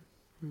protection.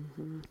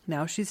 Mm-hmm.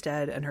 Now she's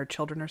dead and her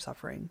children are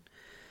suffering.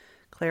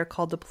 Claire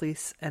called the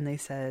police and they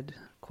said,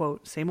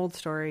 quote, same old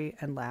story,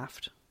 and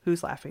laughed.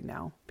 Who's laughing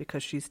now?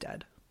 Because she's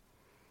dead.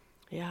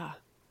 Yeah.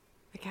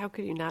 Like, how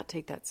could you not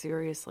take that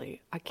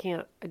seriously? I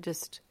can't, I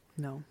just...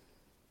 No.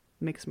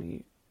 Makes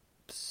me,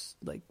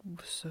 like,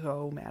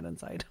 so mad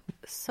inside.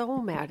 So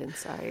mad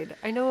inside.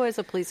 I know as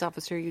a police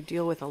officer you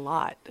deal with a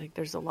lot. Like,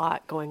 there's a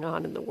lot going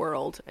on in the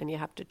world and you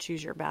have to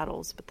choose your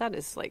battles. But that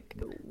is like...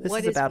 This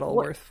is a battle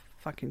worth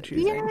fucking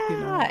choosing. Yeah, you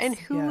know? and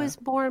who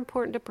is more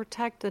important to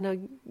protect than a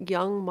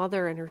young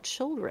mother and her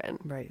children?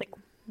 Right. Like,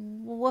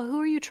 well, who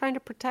are you trying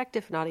to protect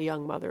if not a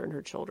young mother and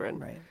her children?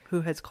 Right.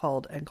 Who has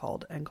called and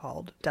called and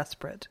called,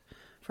 desperate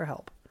for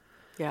help.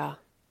 Yeah.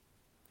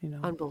 You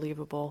know?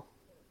 Unbelievable.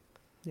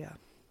 Yeah.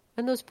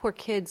 And those poor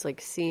kids, like,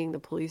 seeing the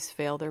police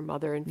fail their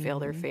mother and fail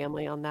their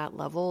family on that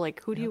level.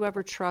 Like, who do you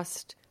ever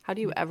trust? How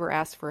do you ever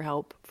ask for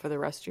help for the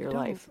rest of your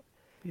life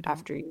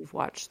after you've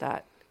watched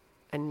that?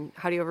 And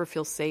how do you ever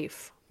feel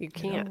safe? You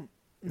can't.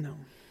 No.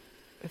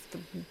 If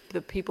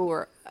the people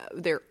were,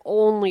 their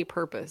only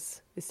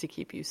purpose is to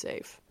keep you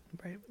safe.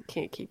 Right.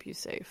 Can't keep you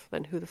safe.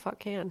 Then who the fuck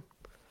can?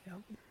 Yep.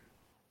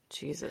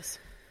 Jesus.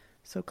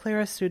 So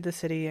Clara sued the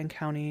city and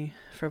county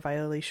for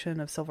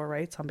violation of civil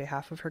rights on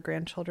behalf of her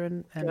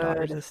grandchildren and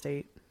daughter's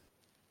estate.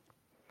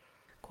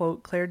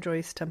 Quote, Claire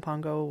Joyce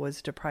Tampongo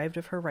was deprived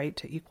of her right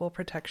to equal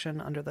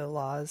protection under the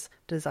laws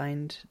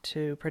designed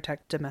to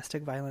protect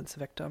domestic violence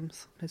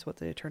victims, is what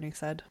the attorney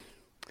said.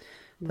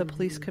 The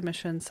police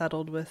commission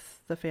settled with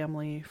the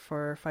family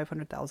for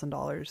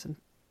 $500,000 in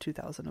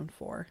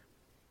 2004,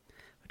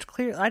 which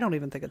clearly, I don't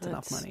even think it's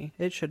enough money.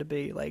 It should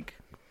be like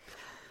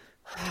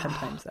 10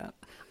 times that.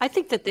 I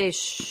think that they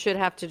should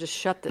have to just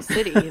shut the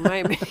city. You know what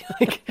I mean?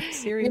 Like,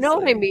 seriously. You know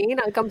what I mean?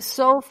 Like, I'm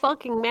so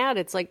fucking mad.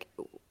 It's like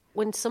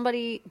when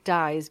somebody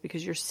dies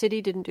because your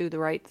city didn't do the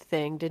right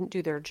thing, didn't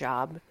do their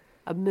job,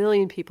 1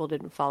 million people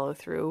didn't follow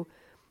through.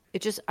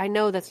 It just, I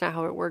know that's not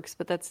how it works,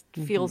 but that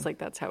feels like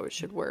that's how it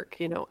should work.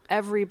 You know,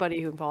 everybody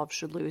who involved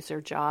should lose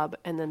their job,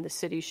 and then the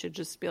city should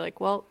just be like,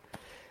 well,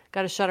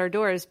 got to shut our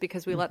doors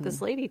because we let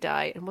this lady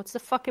die. And what's the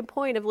fucking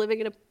point of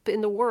living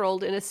in the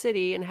world, in a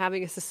city, and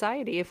having a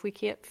society if we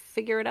can't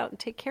figure it out and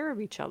take care of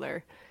each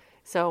other?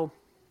 So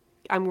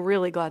I'm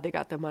really glad they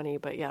got the money,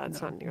 but yeah,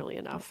 it's not nearly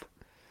enough.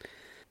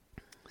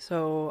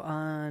 So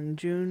on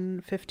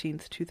June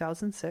 15th,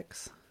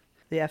 2006...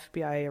 the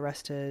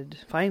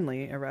FBI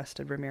finally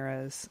arrested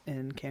Ramirez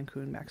in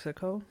Cancun,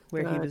 Mexico,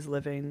 where he was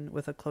living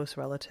with a close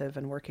relative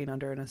and working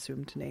under an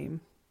assumed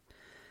name.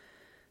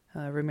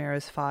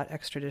 Ramirez fought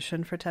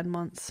extradition for 10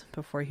 months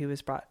before he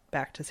was brought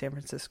back to San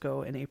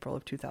Francisco in April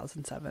of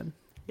 2007.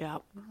 Yeah.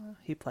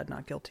 He pled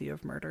not guilty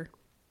of murder.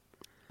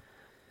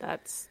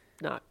 That's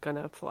not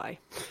gonna fly.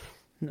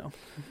 No.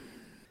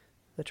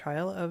 The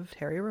trial of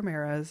Terry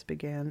Ramirez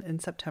began in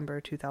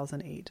September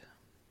 2008.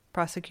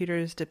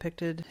 Prosecutors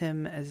depicted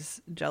him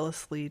as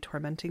jealously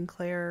tormenting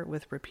Claire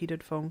with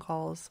repeated phone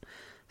calls,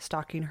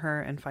 stalking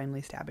her, and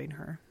finally stabbing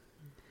her.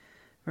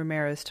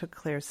 Ramirez took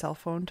Claire's cell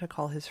phone to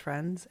call his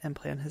friends and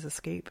plan his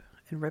escape,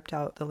 and ripped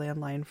out the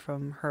landline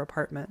from her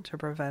apartment to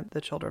prevent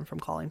the children from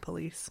calling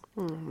police.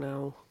 Oh,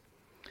 no.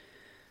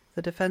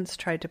 The defense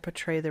tried to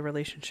portray the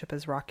relationship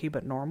as rocky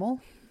but normal.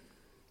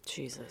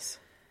 Jesus.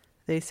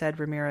 They said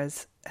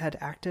Ramirez had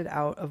acted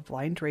out of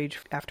blind rage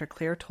after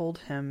Claire told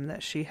him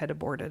that she had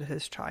aborted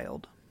his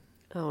child.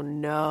 Oh,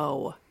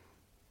 no.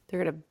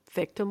 They're going to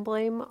victim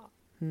blame?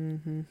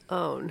 Mm-hmm.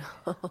 Oh,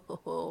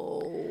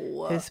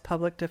 no. His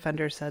public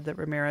defender said that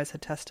Ramirez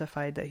had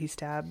testified that he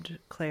stabbed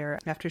Claire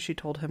after she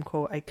told him,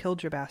 quote, "I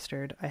killed your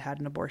bastard. I had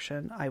an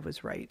abortion. I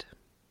was right."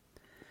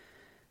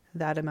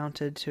 That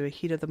amounted to a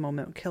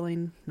heat-of-the-moment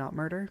killing, not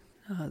murder.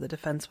 The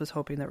defense was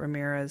hoping that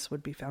Ramirez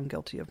would be found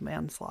guilty of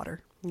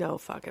manslaughter. No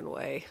fucking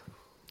way.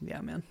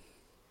 Yeah, man.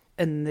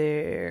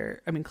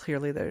 And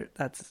clearly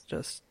that's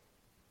just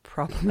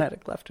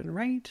problematic left and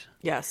right.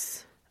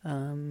 Yes.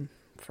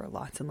 For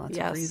lots and lots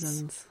of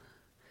reasons.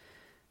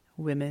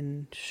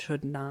 Women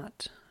should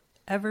not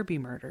ever be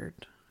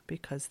murdered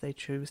because they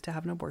choose to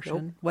have an abortion.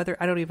 Nope. Whether,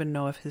 I don't even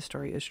know if his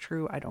story is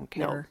true. I don't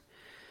care. No.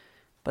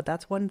 But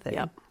that's one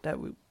thing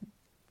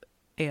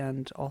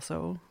and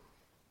also,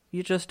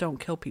 you just don't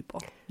kill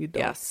people. You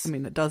don't. Yes.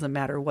 It doesn't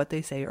matter what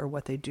they say or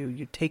what they do.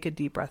 You take a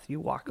deep breath, you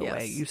walk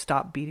away. You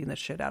stop beating the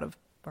shit out of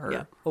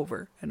her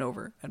over and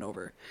over and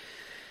over.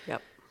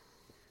 Yep.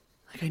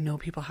 I know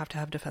people have to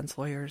have defense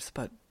lawyers,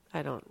 but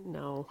I don't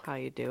know how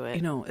you do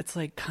it. It's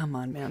like, come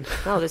on, man.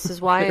 No, this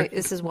is why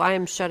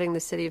I'm shutting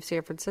the city of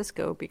San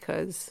Francisco,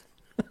 because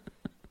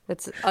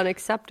it's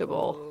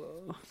unacceptable.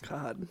 Oh,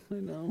 God, I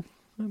know.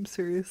 I'm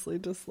seriously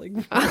just like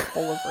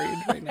full of rage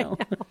right now.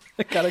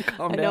 I gotta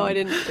calm down. I know I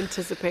didn't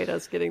anticipate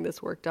us getting this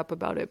worked up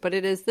about it, but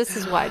this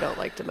is why I don't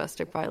like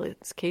domestic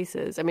violence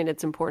cases.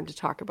 It's important to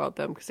talk about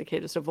them because I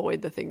can't just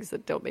avoid the things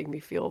that don't make me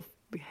feel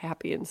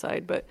happy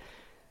inside, but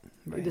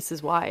this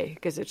is why,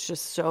 because it's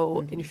just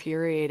so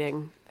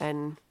infuriating,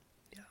 and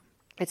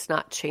it's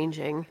not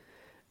changing.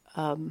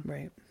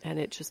 Right. And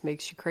it just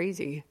makes you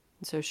crazy.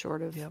 And so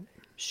short of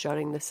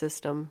shutting the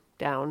system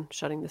down,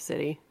 shutting the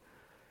city,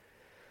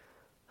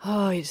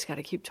 you just got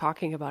to keep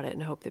talking about it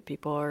and hope that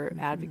people are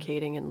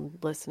advocating and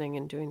listening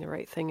and doing the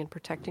right thing and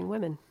protecting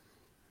women.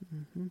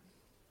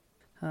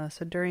 Mm-hmm.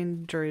 So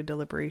during jury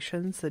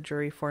deliberations, the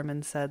jury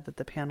foreman said that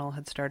the panel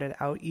had started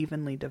out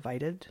evenly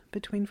divided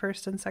between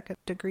first and second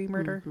degree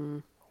murder. Mm-hmm.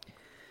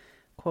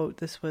 Quote,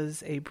 "This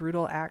was a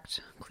brutal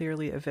act,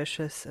 clearly a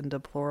vicious and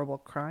deplorable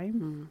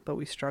crime, but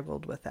we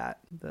struggled with that,"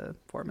 the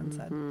foreman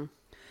said.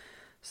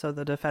 So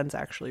the defense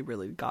actually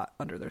really got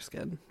under their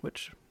skin,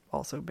 which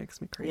also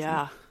makes me crazy.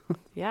 Yeah.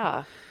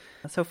 Yeah.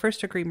 So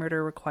first degree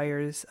murder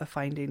requires a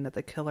finding that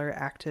the killer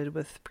acted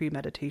with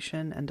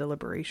premeditation and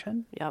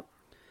deliberation. Yep.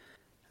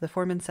 The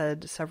foreman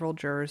said several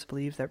jurors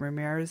believed that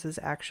Ramirez's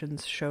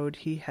actions showed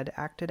he had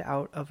acted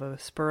out of a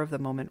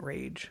spur-of-the-moment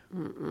rage,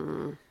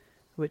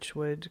 which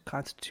would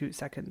constitute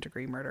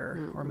second-degree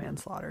murder or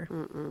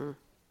manslaughter.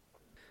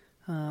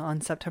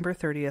 On September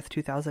 30th,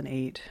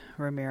 2008,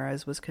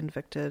 Ramirez was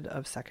convicted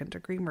of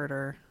second-degree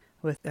murder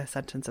with a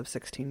sentence of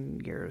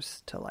 16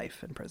 years to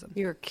life in prison.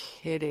 You're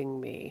kidding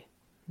me.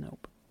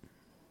 Nope.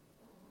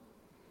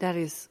 That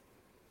is,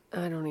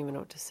 I don't even know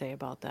what to say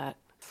about that.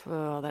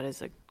 Oh, that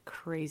is a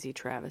crazy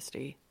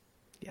travesty.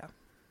 Yeah.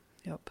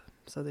 Yep.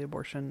 So the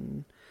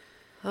abortion...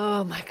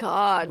 Oh, my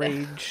God.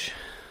 Rage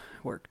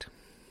worked.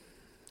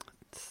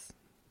 It's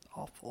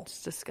awful.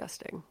 It's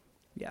disgusting.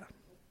 Yeah.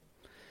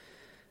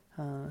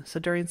 So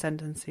during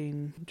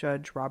sentencing,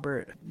 Judge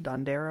Robert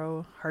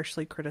Dondero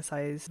harshly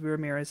criticized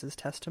Ramirez's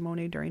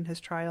testimony during his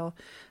trial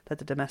that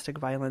the domestic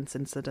violence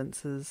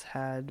incidences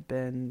had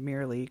been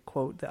merely,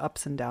 quote, "the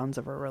ups and downs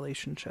of a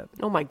relationship."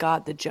 Oh my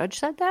God, the judge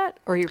said that?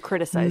 Or you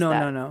criticized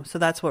that? No. So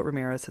that's what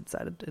Ramirez had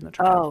said in the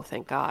trial. Oh,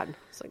 thank God.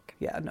 It's like...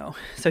 Yeah, no.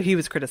 So he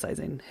was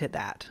criticizing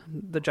that.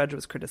 The judge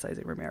was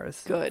criticizing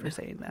Ramirez for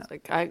saying that. It's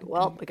like, I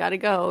gotta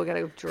go. I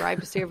gotta drive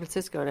to San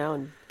Francisco now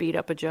and beat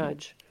up a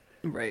judge.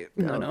 Right.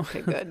 No.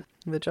 Okay, good.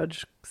 The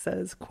judge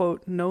says,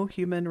 quote, "No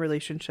human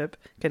relationship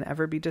can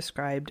ever be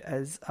described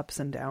as ups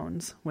and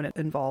downs when it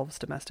involves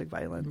domestic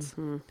violence.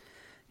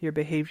 Your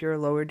behavior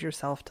lowered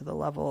yourself to the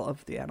level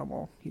of the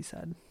animal," he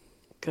said.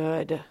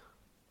 Good.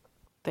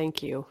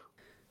 Thank you.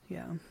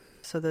 Yeah.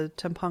 So the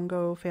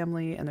Tampongo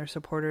family and their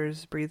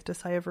supporters breathed a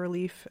sigh of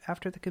relief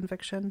after the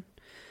conviction.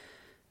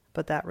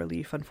 But that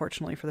relief,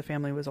 unfortunately for the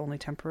family, was only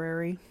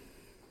temporary.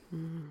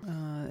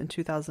 In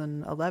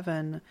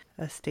 2011,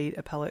 a state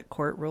appellate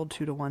court ruled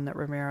 2-1 that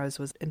Ramirez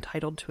was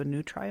entitled to a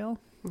new trial.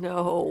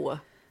 No.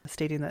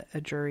 Stating that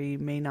a jury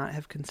may not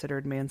have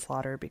considered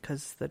manslaughter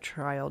because the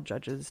trial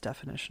judge's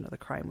definition of the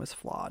crime was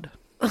flawed.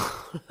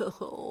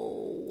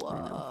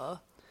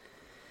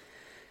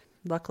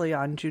 Luckily,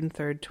 on June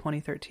 3rd,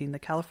 2013, the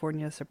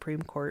California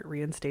Supreme Court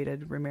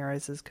reinstated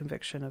Ramirez's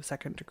conviction of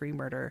second-degree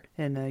murder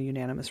in a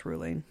unanimous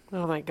ruling.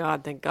 Oh my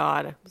God, thank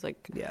God. I was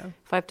like, Yeah.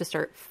 if I have to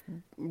start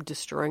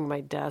destroying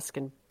my desk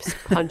and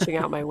punching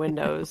out my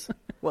windows.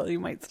 Well, you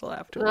might still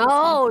have to.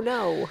 Oh,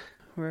 no.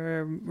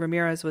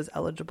 Ramirez was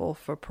eligible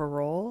for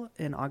parole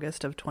in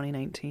August of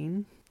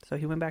 2019. So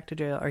he went back to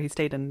jail, or he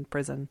stayed in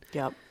prison.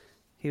 Yep.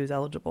 He was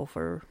eligible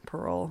for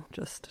parole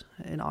just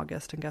in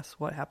August, and guess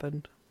what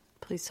happened?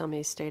 Please tell me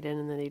he stayed in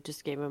and then he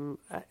just gave him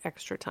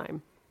extra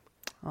time.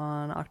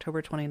 On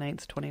October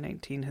 29th,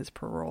 2019, his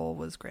parole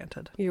was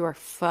granted. You are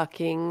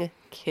fucking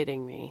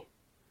kidding me.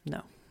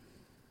 No.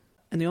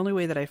 And the only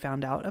way that I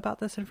found out about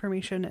this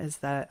information is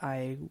that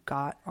I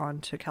got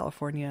onto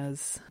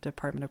California's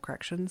Department of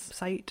Corrections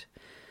site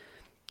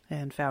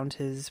and found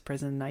his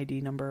prison ID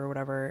number or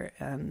whatever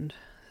and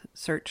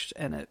searched,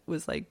 and it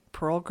was like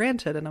parole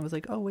granted. And I was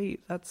like, oh,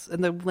 wait,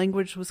 and the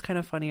language was kind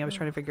of funny. I was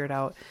trying to figure it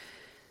out.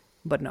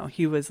 But no,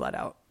 he was let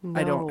out. No.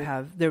 I don't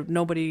have,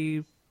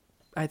 nobody,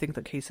 I think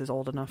the case is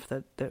old enough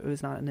that it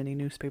was not in any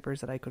newspapers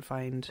that I could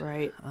find.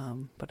 Right.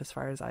 But as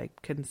far as I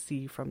can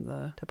see from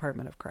the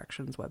Department of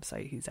Corrections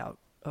website, he's out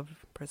of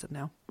prison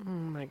now. Oh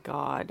my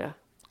God.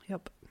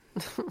 Yep.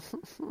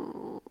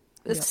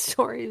 This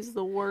story is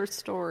the worst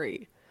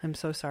story. I'm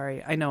so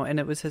sorry. I know. And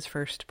it was his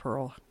first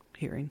parole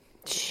hearing.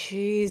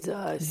 Jesus.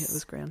 And it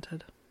was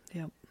granted.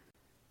 Yep.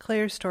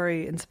 Claire's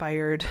story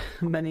inspired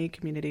many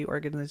community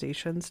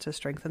organizations to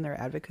strengthen their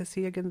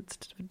advocacy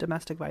against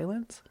domestic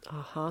violence.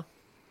 Uh-huh.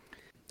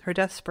 Her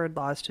death spurred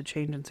laws to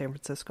change in San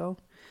Francisco.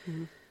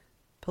 Mm-hmm.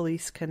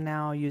 Police can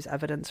now use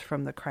evidence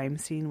from the crime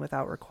scene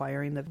without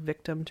requiring the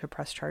victim to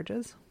press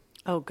charges.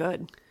 Oh,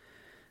 good.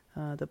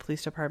 The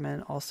police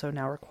department also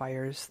now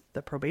requires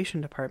the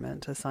probation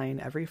department to sign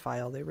every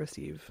file they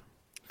receive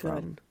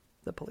from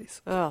the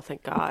police. Oh,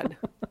 thank God.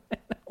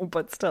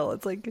 But still,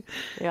 it's like,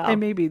 Yeah.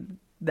 and maybe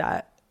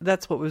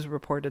that's what was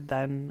reported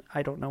then.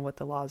 I don't know what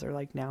the laws are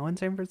like now in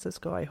San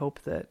Francisco. I hope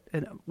that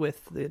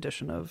with the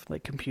addition of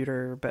like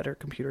better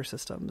computer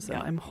systems, Yeah.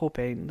 I'm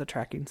hoping the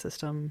tracking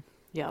system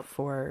Yep.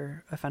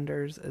 for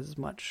offenders is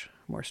much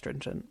more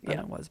stringent than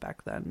Yep. it was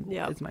back then.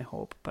 Yep. Is my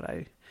hope.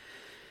 But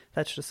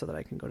that's just so that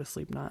I can go to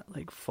sleep not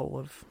like full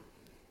of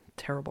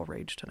terrible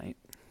rage tonight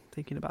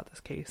thinking about this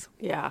case.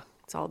 Yeah.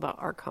 It's all about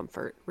our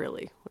comfort,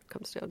 really, when it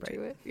comes down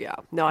to it. Yeah.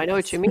 No, I know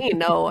what you mean.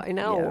 No, I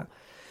know. Yeah.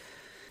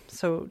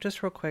 So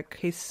just real quick, in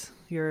case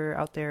you're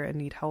out there and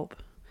need help,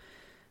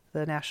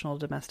 the National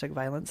Domestic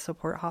Violence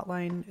Support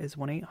Hotline is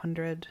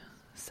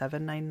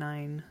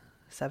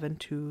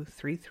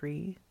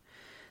 1-800-799-7233.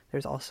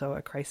 There's also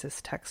a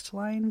crisis text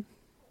line,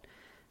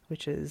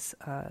 which is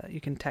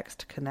you can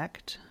text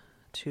CONNECT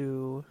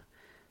to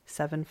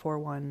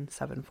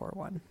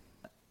 741-741.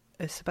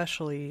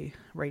 Especially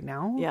right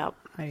now. Yep.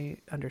 I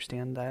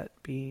understand that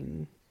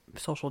being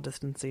social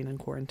distancing and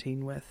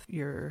quarantine with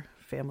your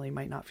family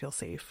might not feel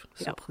safe.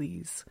 So Yep.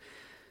 please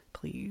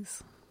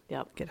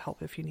Yep. get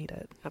help if you need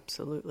it.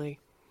 Absolutely.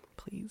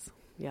 Please.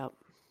 Yep.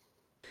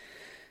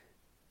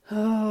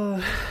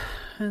 Oh,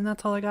 and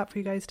that's all I got for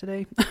you guys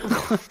today.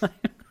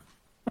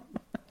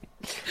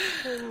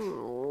 I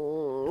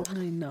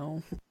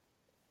know.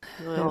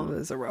 Well, It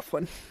was a rough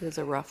one. it is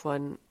a rough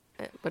one,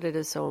 but it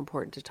is so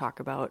important to talk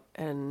about.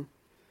 And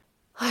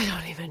I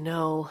don't even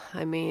know.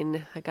 I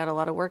mean, I got a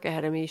lot of work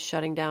ahead of me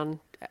shutting down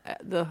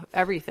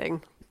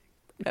everything.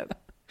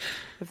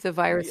 If the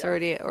virus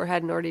already or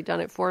hadn't already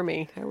done it for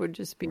me, I would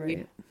just be.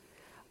 Right.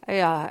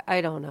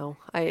 I don't know.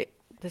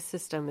 The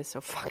system is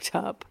so fucked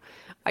up.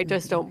 I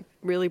just don't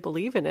really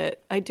believe in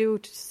it. I do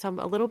a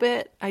little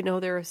bit. I know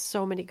there are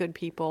so many good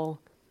people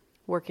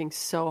working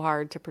so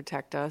hard to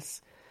protect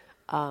us.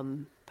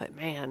 But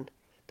man,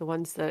 the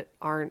ones that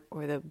aren't,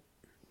 or the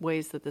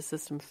ways that the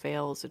system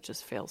fails, it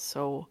just fails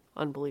so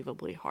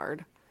unbelievably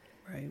hard.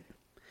 Right.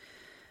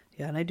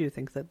 Yeah, and I do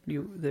think that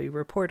they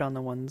report on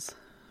the ones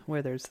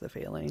where there's the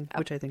failing,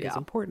 which I think is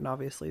important,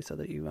 obviously, so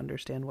that you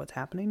understand what's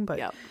happening.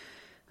 But,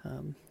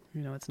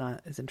 it's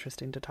not as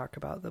interesting to talk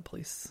about the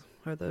police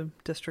or the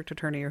district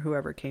attorney or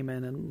whoever came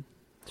in and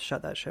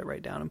shut that shit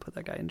right down and put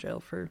that guy in jail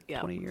for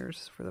 20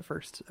 years for the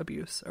first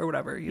abuse or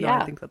whatever. You know,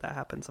 I think that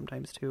happens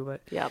sometimes too,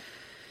 but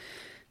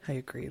I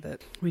agree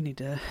that we need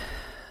to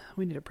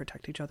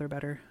protect each other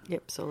better.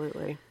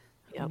 Absolutely.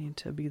 Yep. We need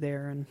to be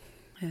there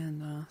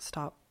and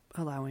stop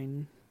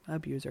allowing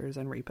abusers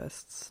and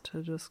rapists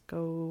to just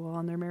go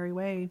on their merry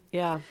way.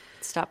 Yeah.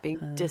 Stop being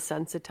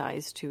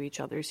desensitized to each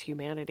other's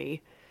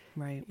humanity.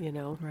 Right. You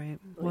know? Right.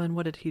 Well, and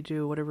what did he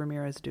do? What did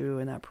Ramirez do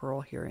in that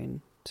parole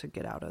hearing to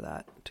get out of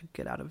that, to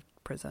get out of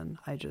prison?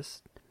 I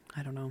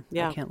don't know.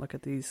 Yeah. I can't look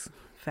at these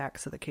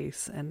facts of the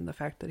case and the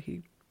fact that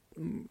he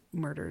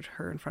murdered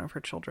her in front of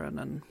her children.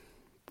 And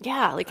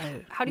yeah, like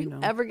how do you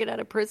ever get out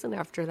of prison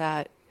after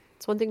that?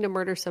 It's one thing to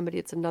murder somebody.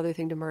 It's another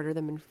thing to murder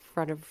them in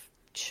front of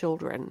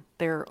children,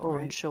 their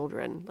own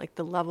children. Like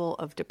the level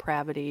of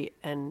depravity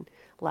and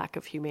lack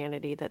of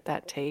humanity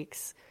that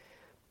takes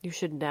You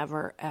should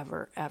never,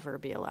 ever, ever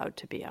be allowed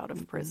to be out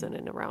of prison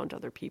and around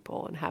other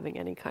people and having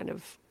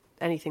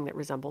anything that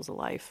resembles a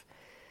life.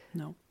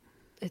 No.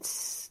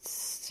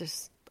 It's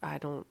just, I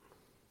don't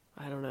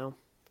know.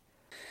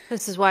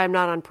 This is why I'm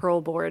not on parole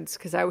boards,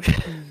 because I would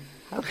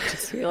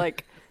just be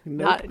like,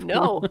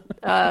 Nope.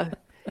 I'm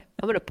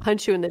going to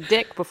punch you in the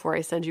dick before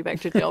I send you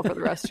back to jail for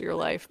the rest of your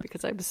life,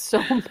 because I'm so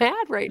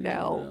mad right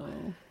now.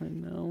 I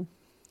know.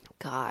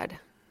 God.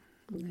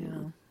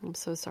 Yeah. I'm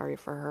so sorry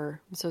for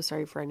her. I'm so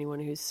sorry for anyone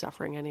who's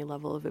suffering any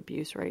level of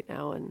abuse right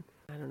now. And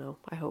I don't know.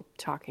 I hope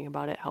talking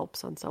about it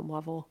helps on some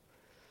level.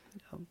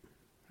 Yep.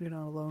 You're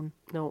not alone.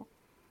 No.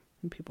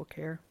 And people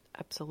care.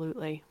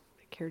 Absolutely.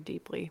 I care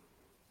deeply.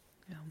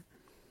 Yeah.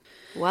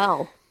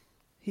 Well.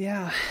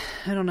 Yeah.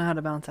 I don't know how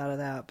to bounce out of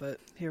that, but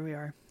here we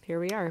are. Here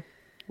we are.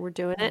 We're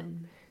doing it.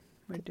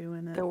 We're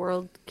doing it. The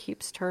world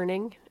keeps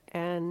turning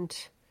and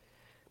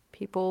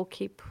people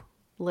keep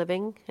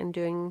living and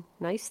doing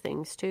nice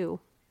things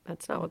too.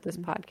 That's not what this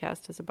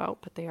podcast is about,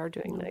 but they are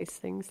doing nice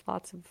things.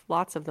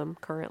 Lots of them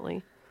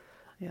currently.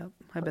 Yep.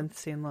 I've been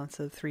seeing lots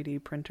of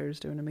 3D printers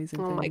doing amazing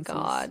Oh things my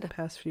God. these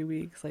past few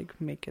weeks, like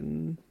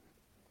making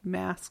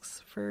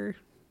masks for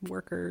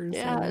workers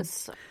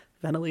Yes. and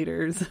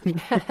ventilators.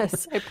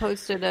 Yes. I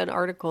posted an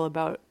article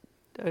about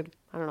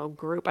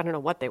group. I don't know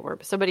what they were,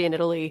 but somebody in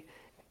Italy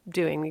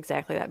doing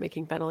exactly that,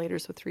 making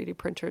ventilators with 3D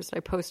printers. I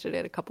posted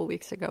it a couple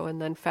weeks ago,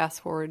 and then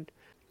fast forward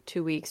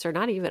 2 weeks, or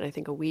not even, I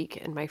think a week,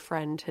 and my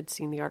friend had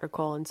seen the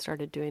article and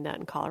started doing that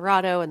in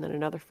Colorado, and then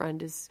another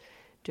friend is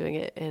doing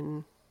it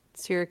in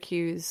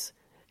Syracuse,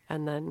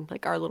 and then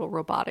like our little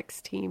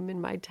robotics team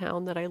in my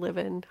town that I live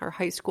in, our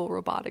high school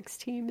robotics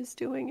team is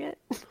doing it.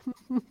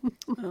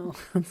 Oh,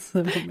 that's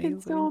so amazing.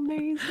 It's so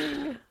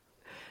amazing.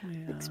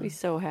 Yeah. Makes me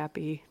so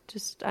happy.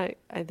 Just, I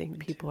think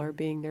people are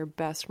being their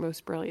best,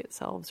 most brilliant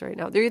selves right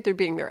now. They're either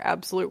being their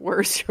absolute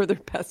worst or their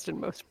best and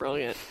most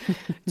brilliant.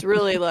 It's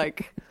really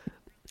like,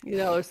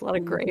 there's a lot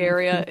of gray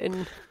area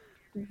in.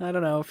 I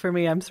don't know. For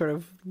me, I'm sort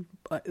of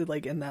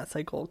like in that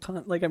cycle.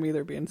 Like I'm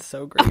either being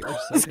so great or so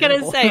I was going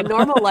to say,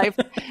 normal life.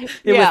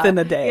 within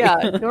a day.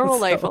 Yeah, normal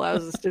life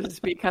allows us to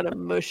just be kind of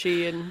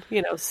mushy. And,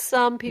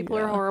 some people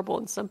are horrible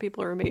and some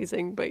people are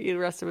amazing, but the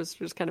rest of us are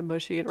just kind of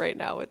mushy. And right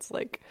now it's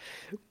like,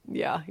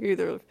 you're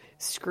either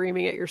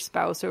screaming at your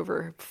spouse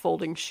over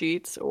folding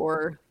sheets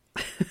or,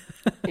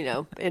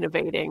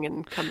 innovating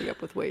and coming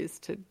up with ways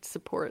to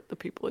support the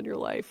people in your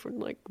life and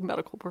like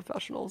medical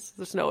professionals.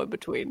 There's no in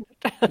between.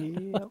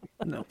 Yep.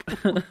 Nope.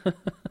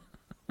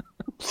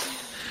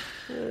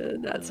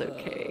 That's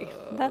okay.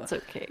 That's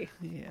okay.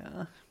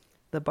 Yeah.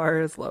 The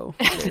bar is low.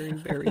 Very,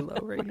 very low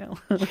right now.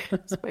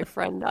 As my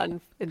friend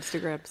on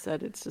Instagram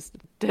said, it's just a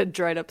dead,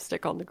 dried up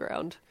stick on the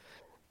ground.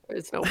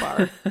 There's no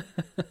bar.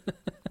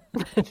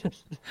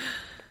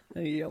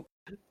 Yep.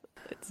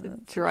 It's a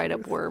dried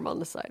up worm on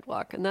the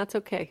sidewalk, and that's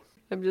okay.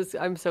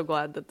 I'm so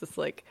glad that this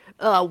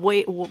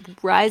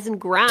rise and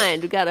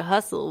grind. We got to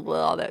hustle.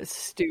 Well, all that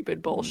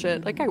stupid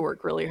bullshit. Like I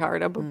work really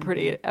hard. I'm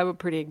a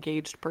pretty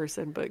engaged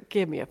person, but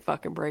give me a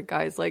fucking break,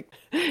 guys. Like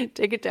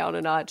take it down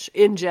a notch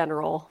in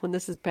general. When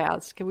this is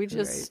past, can we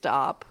just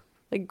stop?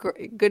 Like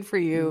good for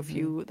you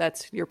if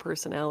that's your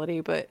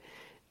personality, but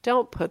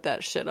don't put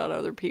that shit on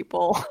other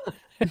people.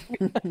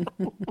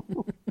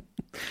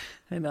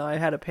 I know. I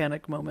had a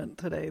panic moment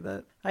today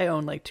that I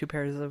own like 2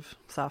 pairs of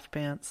soft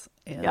pants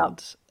and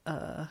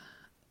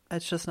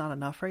it's just not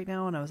enough right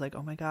now. And I was like,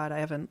 oh my God, I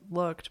haven't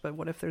looked, but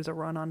what if there's a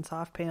run on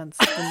soft pants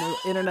in the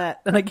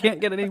internet and I can't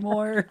get any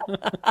more?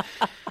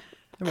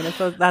 I mean, if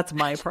that's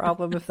my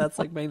problem, if that's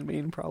like my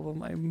main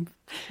problem, I'm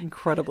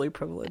incredibly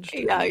privileged.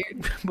 Yeah.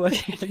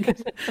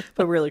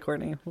 But really,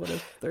 Courtney, what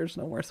if there's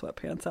no more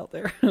sweatpants out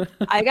there?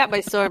 I got my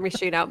sewing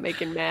machine out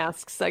making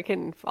masks.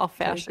 I'll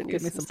fashion you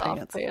some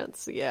soft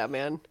pants. Yeah,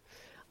 man.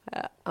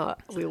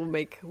 We will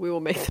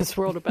make this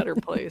world a better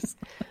place.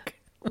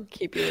 We'll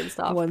keep you in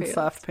soft pants. One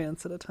soft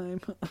pants at a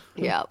time.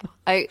 Yeah.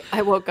 I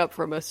woke up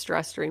from a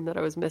stress dream that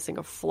I was missing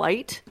a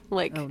flight.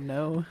 Like, oh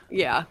no.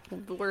 Yeah.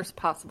 The worst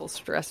possible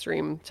stress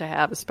dream to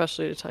have,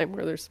 especially at a time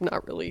where there's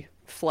not really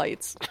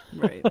flights.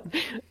 Right.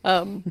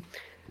 Kind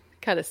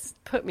of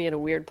put me in a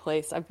weird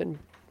place. I've been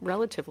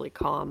relatively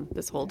calm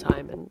this whole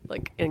time and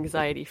like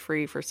anxiety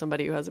free for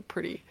somebody who has a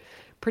pretty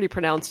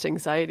pronounced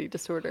anxiety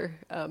disorder.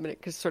 And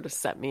it just sort of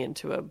set me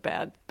into a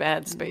bad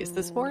space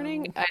this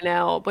morning. I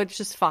know, but it's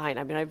just fine.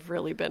 I mean, I've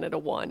really been at a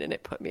 1 and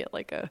it put me at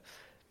like a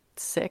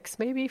 6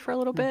 maybe for a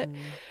little bit.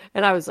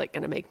 And I was like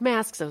going to make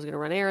masks. I was going to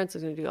run errands. I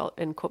was going to do all,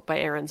 and by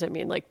errands, I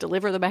mean like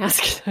deliver the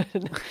masks.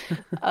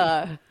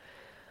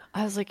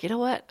 I was like, you know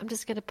what? I'm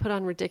just going to put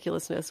on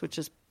Ridiculousness, which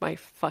is my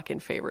fucking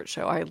favorite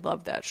show. I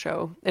love that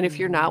show. And if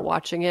you're not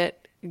watching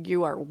it,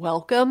 you are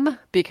welcome,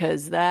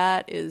 because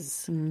that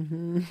is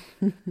the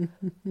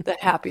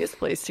happiest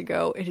place to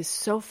go. It is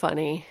so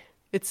funny.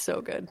 It's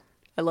so good.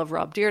 I love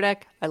Rob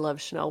Dyrdek. I love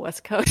Chanel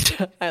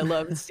Westcoast. I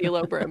love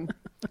CeeLo Brim.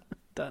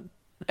 Done.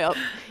 Yep.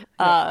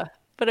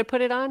 But I put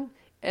it on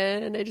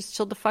and I just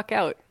chilled the fuck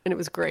out and it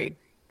was great.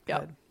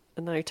 Yeah.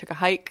 And then I took a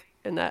hike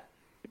and that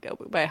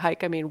by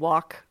hike, I mean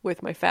walk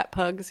with my fat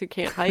pugs who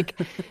can't hike.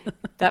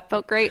 That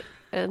felt great.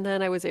 And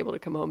then I was able to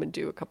come home and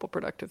do a couple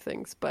productive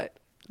things, but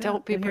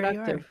don't be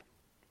productive.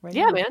 Right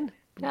yeah, now. man.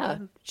 Yeah.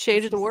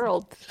 Change the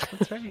world.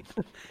 That's right.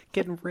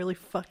 Getting really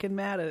fucking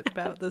mad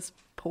about this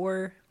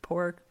poor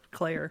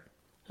Claire.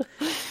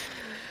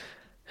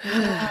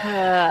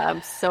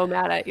 I'm so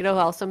mad at, you know who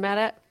else I'm mad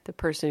at? The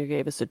person who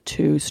gave us a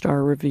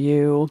 2-star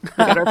review. We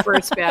got our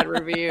first bad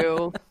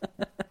review.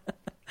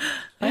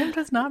 I am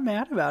just not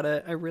mad about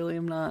it. I really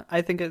am not.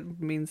 I think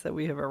it means that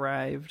we have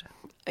arrived.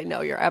 I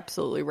know, you're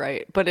absolutely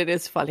right. But it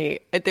is funny.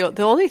 The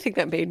only thing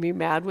that made me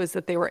mad was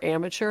that they were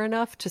amateur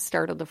enough to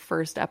start on the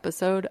first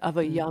episode of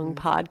a young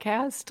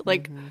podcast.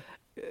 Like,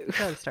 You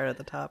gotta start at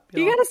the top.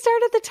 you got to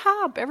start at the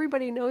top.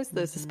 Everybody knows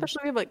this,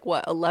 especially we have like,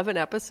 what, 11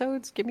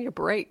 episodes? Give me a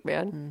break,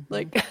 man.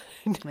 Like,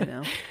 I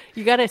know.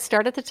 you got to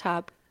start at the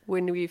top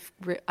when we've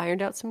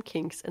ironed out some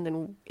kinks, and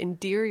then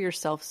endear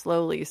yourself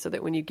slowly so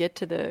that when you get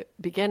to the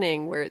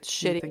beginning where it's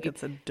shitty. I think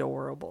it's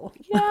adorable.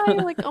 Yeah,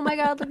 you're like, oh my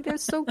god, like they're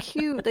so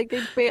cute. Like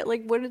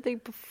what did they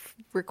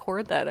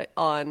record that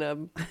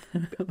on?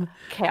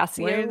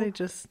 Casio. Why are they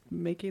just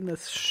making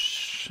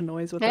this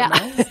noise with their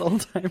mouths the whole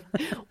time?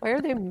 Why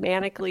are they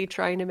manically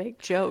trying to make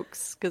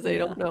jokes? Because they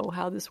don't know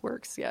how this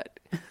works yet.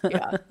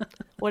 Yeah,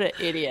 what an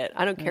idiot.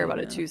 I don't care about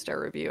a 2-star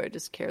review. I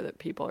just care that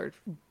people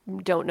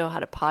don't know how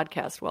to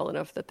podcast well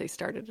enough that they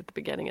started at the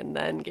beginning and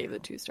then gave the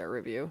 2-star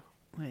review.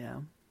 Yeah.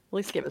 At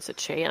least give us a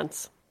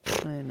chance.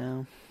 I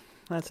know.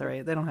 That's all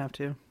right. They don't have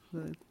to.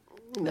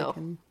 No.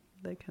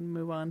 They can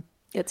move on.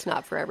 It's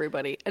not for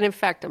everybody. And in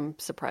fact, I'm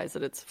surprised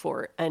that it's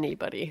for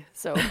anybody.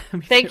 So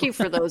thank you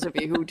for those of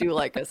you who do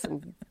like us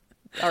and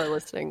are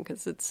listening,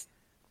 because it's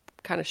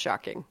kind of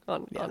shocking,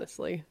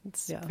 honestly.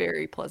 It's a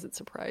very pleasant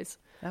surprise.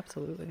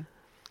 Absolutely.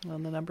 Well,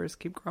 the numbers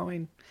keep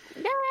growing.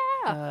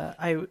 Yeah.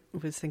 I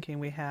was thinking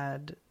we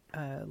had,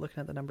 looking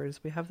at the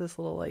numbers, we have this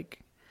little, like,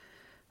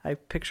 I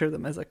picture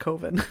them as a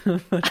coven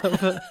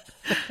of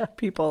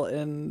people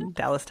in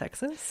Dallas,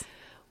 Texas.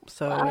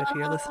 So if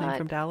you're listening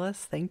from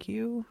Dallas, thank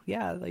you.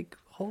 Yeah, like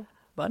a whole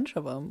bunch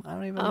of them. I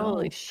don't even know.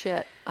 Holy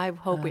shit. I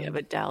hope we have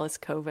a Dallas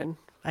coven.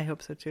 I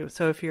hope so too.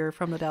 So if you're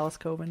from the Dallas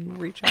coven,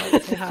 reach out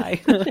and say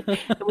hi.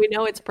 We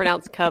know it's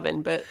pronounced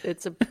coven, but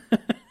it's a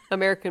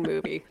American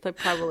movie. Like,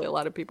 probably a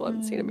lot of people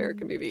haven't seen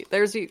American movie.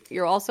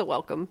 You're also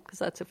welcome, because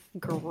that's a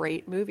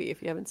great movie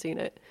if you haven't seen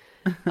it.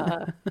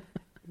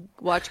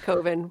 Watch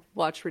Coven,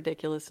 watch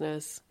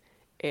Ridiculousness,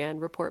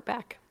 and report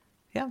back.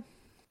 Yeah.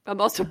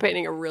 I'm also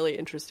painting a really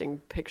interesting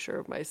picture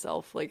of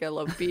myself. Like, I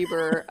love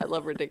Bieber, I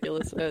love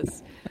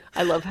Ridiculousness,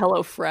 I love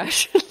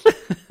HelloFresh.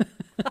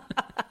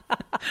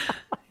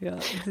 Yeah.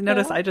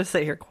 Notice I just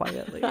sit here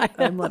quietly.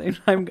 I'm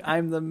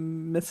the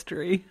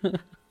mystery.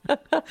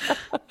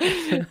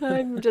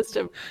 I'm just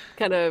a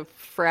kind of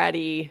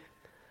fratty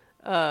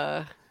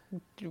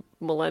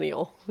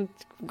millennial.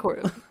 Of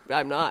course,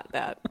 I'm not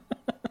that,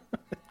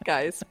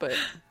 guys, but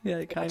Yeah,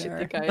 you kind of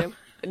think I am.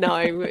 No,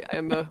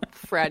 I'm a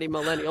fratty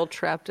millennial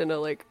trapped in a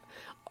like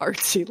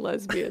artsy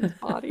lesbian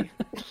body.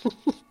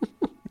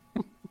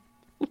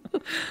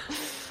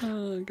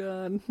 Oh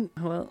God.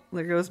 Well,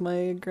 there goes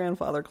my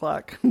grandfather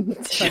clock.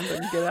 It's time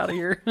to get out of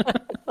here.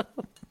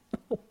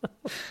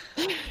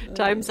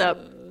 Time's up.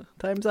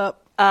 Time's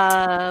up.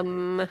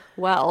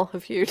 Well,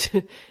 if you're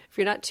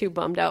not too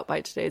bummed out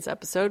by today's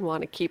episode and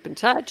want to keep in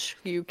touch,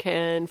 you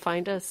can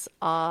find us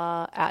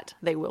at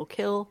They Will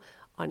Kill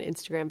on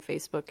Instagram,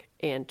 Facebook,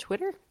 and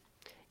Twitter.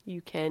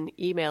 You can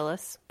email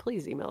us.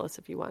 Please email us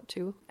if you want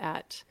to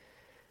at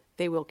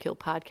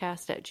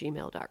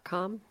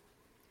theywillkillpodcast@gmail.com.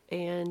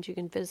 And you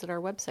can visit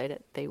our website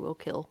at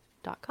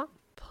theywillkill.com.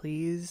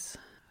 Please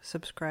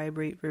subscribe,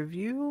 rate,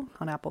 review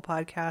on Apple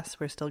Podcasts.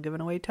 We're still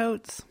giving away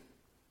totes.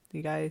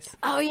 You guys.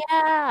 Oh,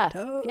 yeah.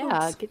 Totes.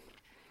 Yeah.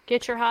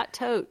 Get your hot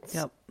totes.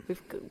 Yep.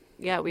 We've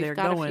They're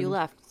got a going, few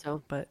left.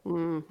 So, but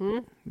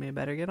you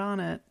better get on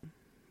it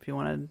if you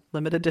want a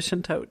limited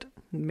edition tote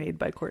made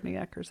by Courtney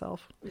Eck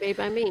herself. made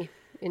by me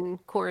in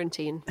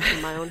quarantine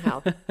in my own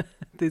house.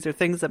 These are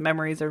things that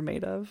memories are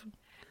made of.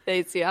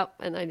 Yep,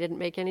 and I didn't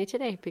make any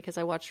today because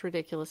I watched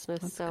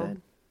Ridiculousness. That's so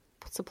good.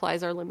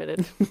 Supplies are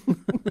limited,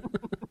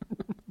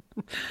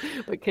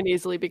 but can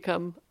easily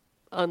become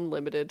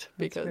unlimited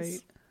because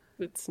right.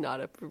 it's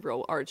not a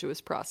real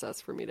arduous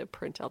process for me to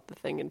print out the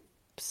thing and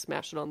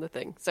smash it on the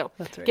thing. So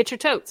That's right. get your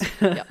totes.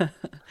 Yep.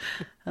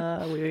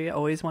 We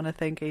always want to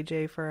thank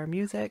AJ for our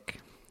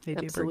music.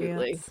 AJ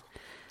Absolutely.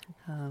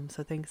 Bergantz.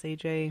 So thanks,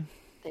 AJ.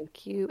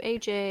 Thank you,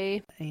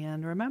 AJ.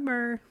 And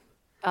remember,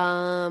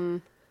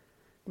 Let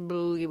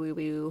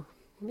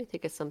me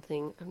think of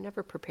something. I'm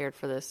never prepared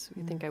for this.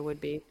 I think I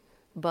would be,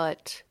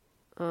 but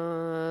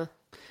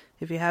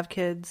if you have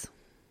kids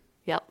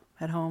yep,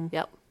 at home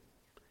yep,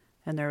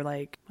 and they're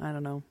like, I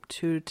don't know,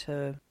 2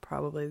 to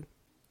probably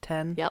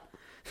 10, yep.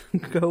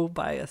 go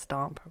buy a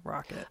Stomp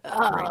rocket.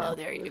 Oh,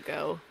 there you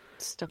go.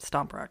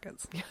 Stomp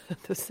Rockets.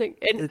 This thing.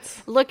 And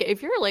look,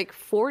 if you're like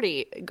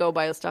 40, go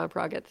buy a Stomp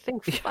Rocket. The thing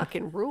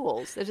fucking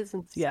rules. It is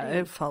insane. Yeah,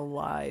 it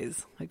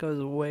flies. It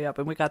goes way up.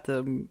 And we got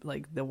the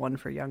one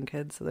for young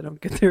kids so they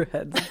don't get their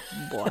heads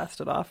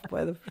blasted off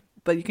by the...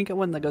 But you can get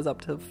one that goes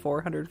up to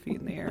 400 feet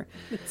in the air.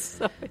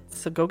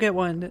 So go get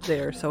one. They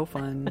are so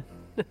fun.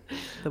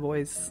 The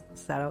boys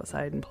sat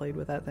outside and played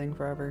with that thing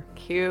forever.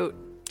 Cute.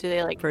 Do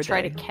they like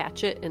try to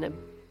catch it in a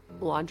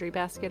laundry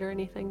basket or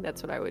anything?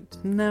 That's what I would...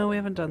 No, we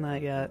haven't done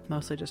that yet.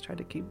 Mostly just tried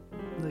to keep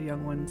the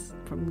young ones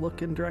from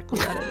looking directly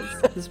at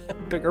it as his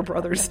bigger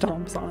brother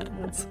stomps on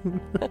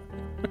it.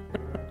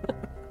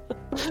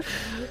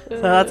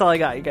 So that's all I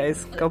got, you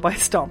guys. Go buy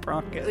Stomp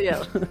Rocket.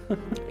 Yeah.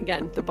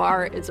 Again, the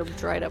bar is a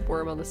dried up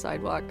worm on the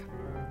sidewalk.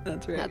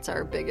 That's right. That's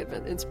our big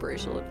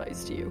inspirational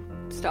advice to you.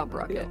 Stomp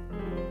Rocket.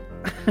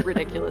 Yeah.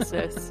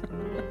 Ridiculousness.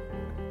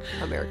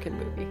 American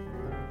movie.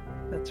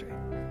 That's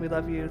right. We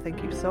love you.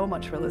 Thank you so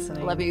much for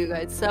listening. Love you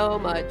guys so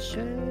much.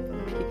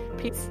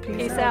 Peace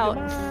out.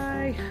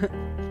 Goodbye.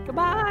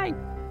 Goodbye.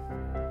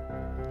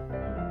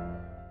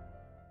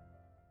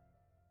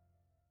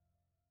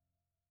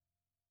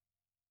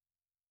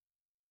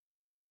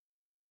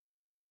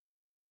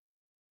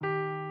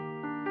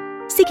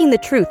 Seeking the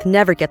truth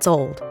never gets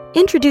old.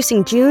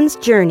 Introducing June's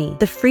Journey,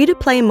 the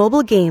free-to-play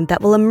mobile game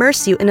that will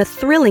immerse you in a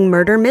thrilling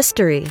murder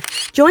mystery.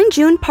 Join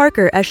June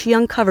Parker as she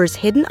uncovers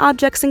hidden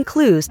objects and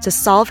clues to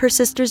solve her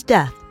sister's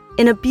death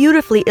in a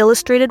beautifully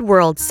illustrated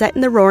world set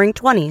in the Roaring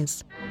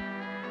 '20s.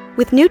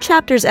 With new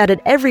chapters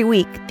added every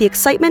week, the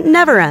excitement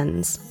never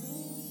ends.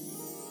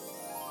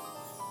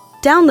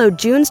 Download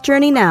June's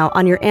Journey now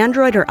on your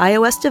Android or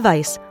iOS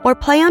device, or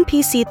play on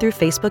PC through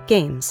Facebook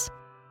Games.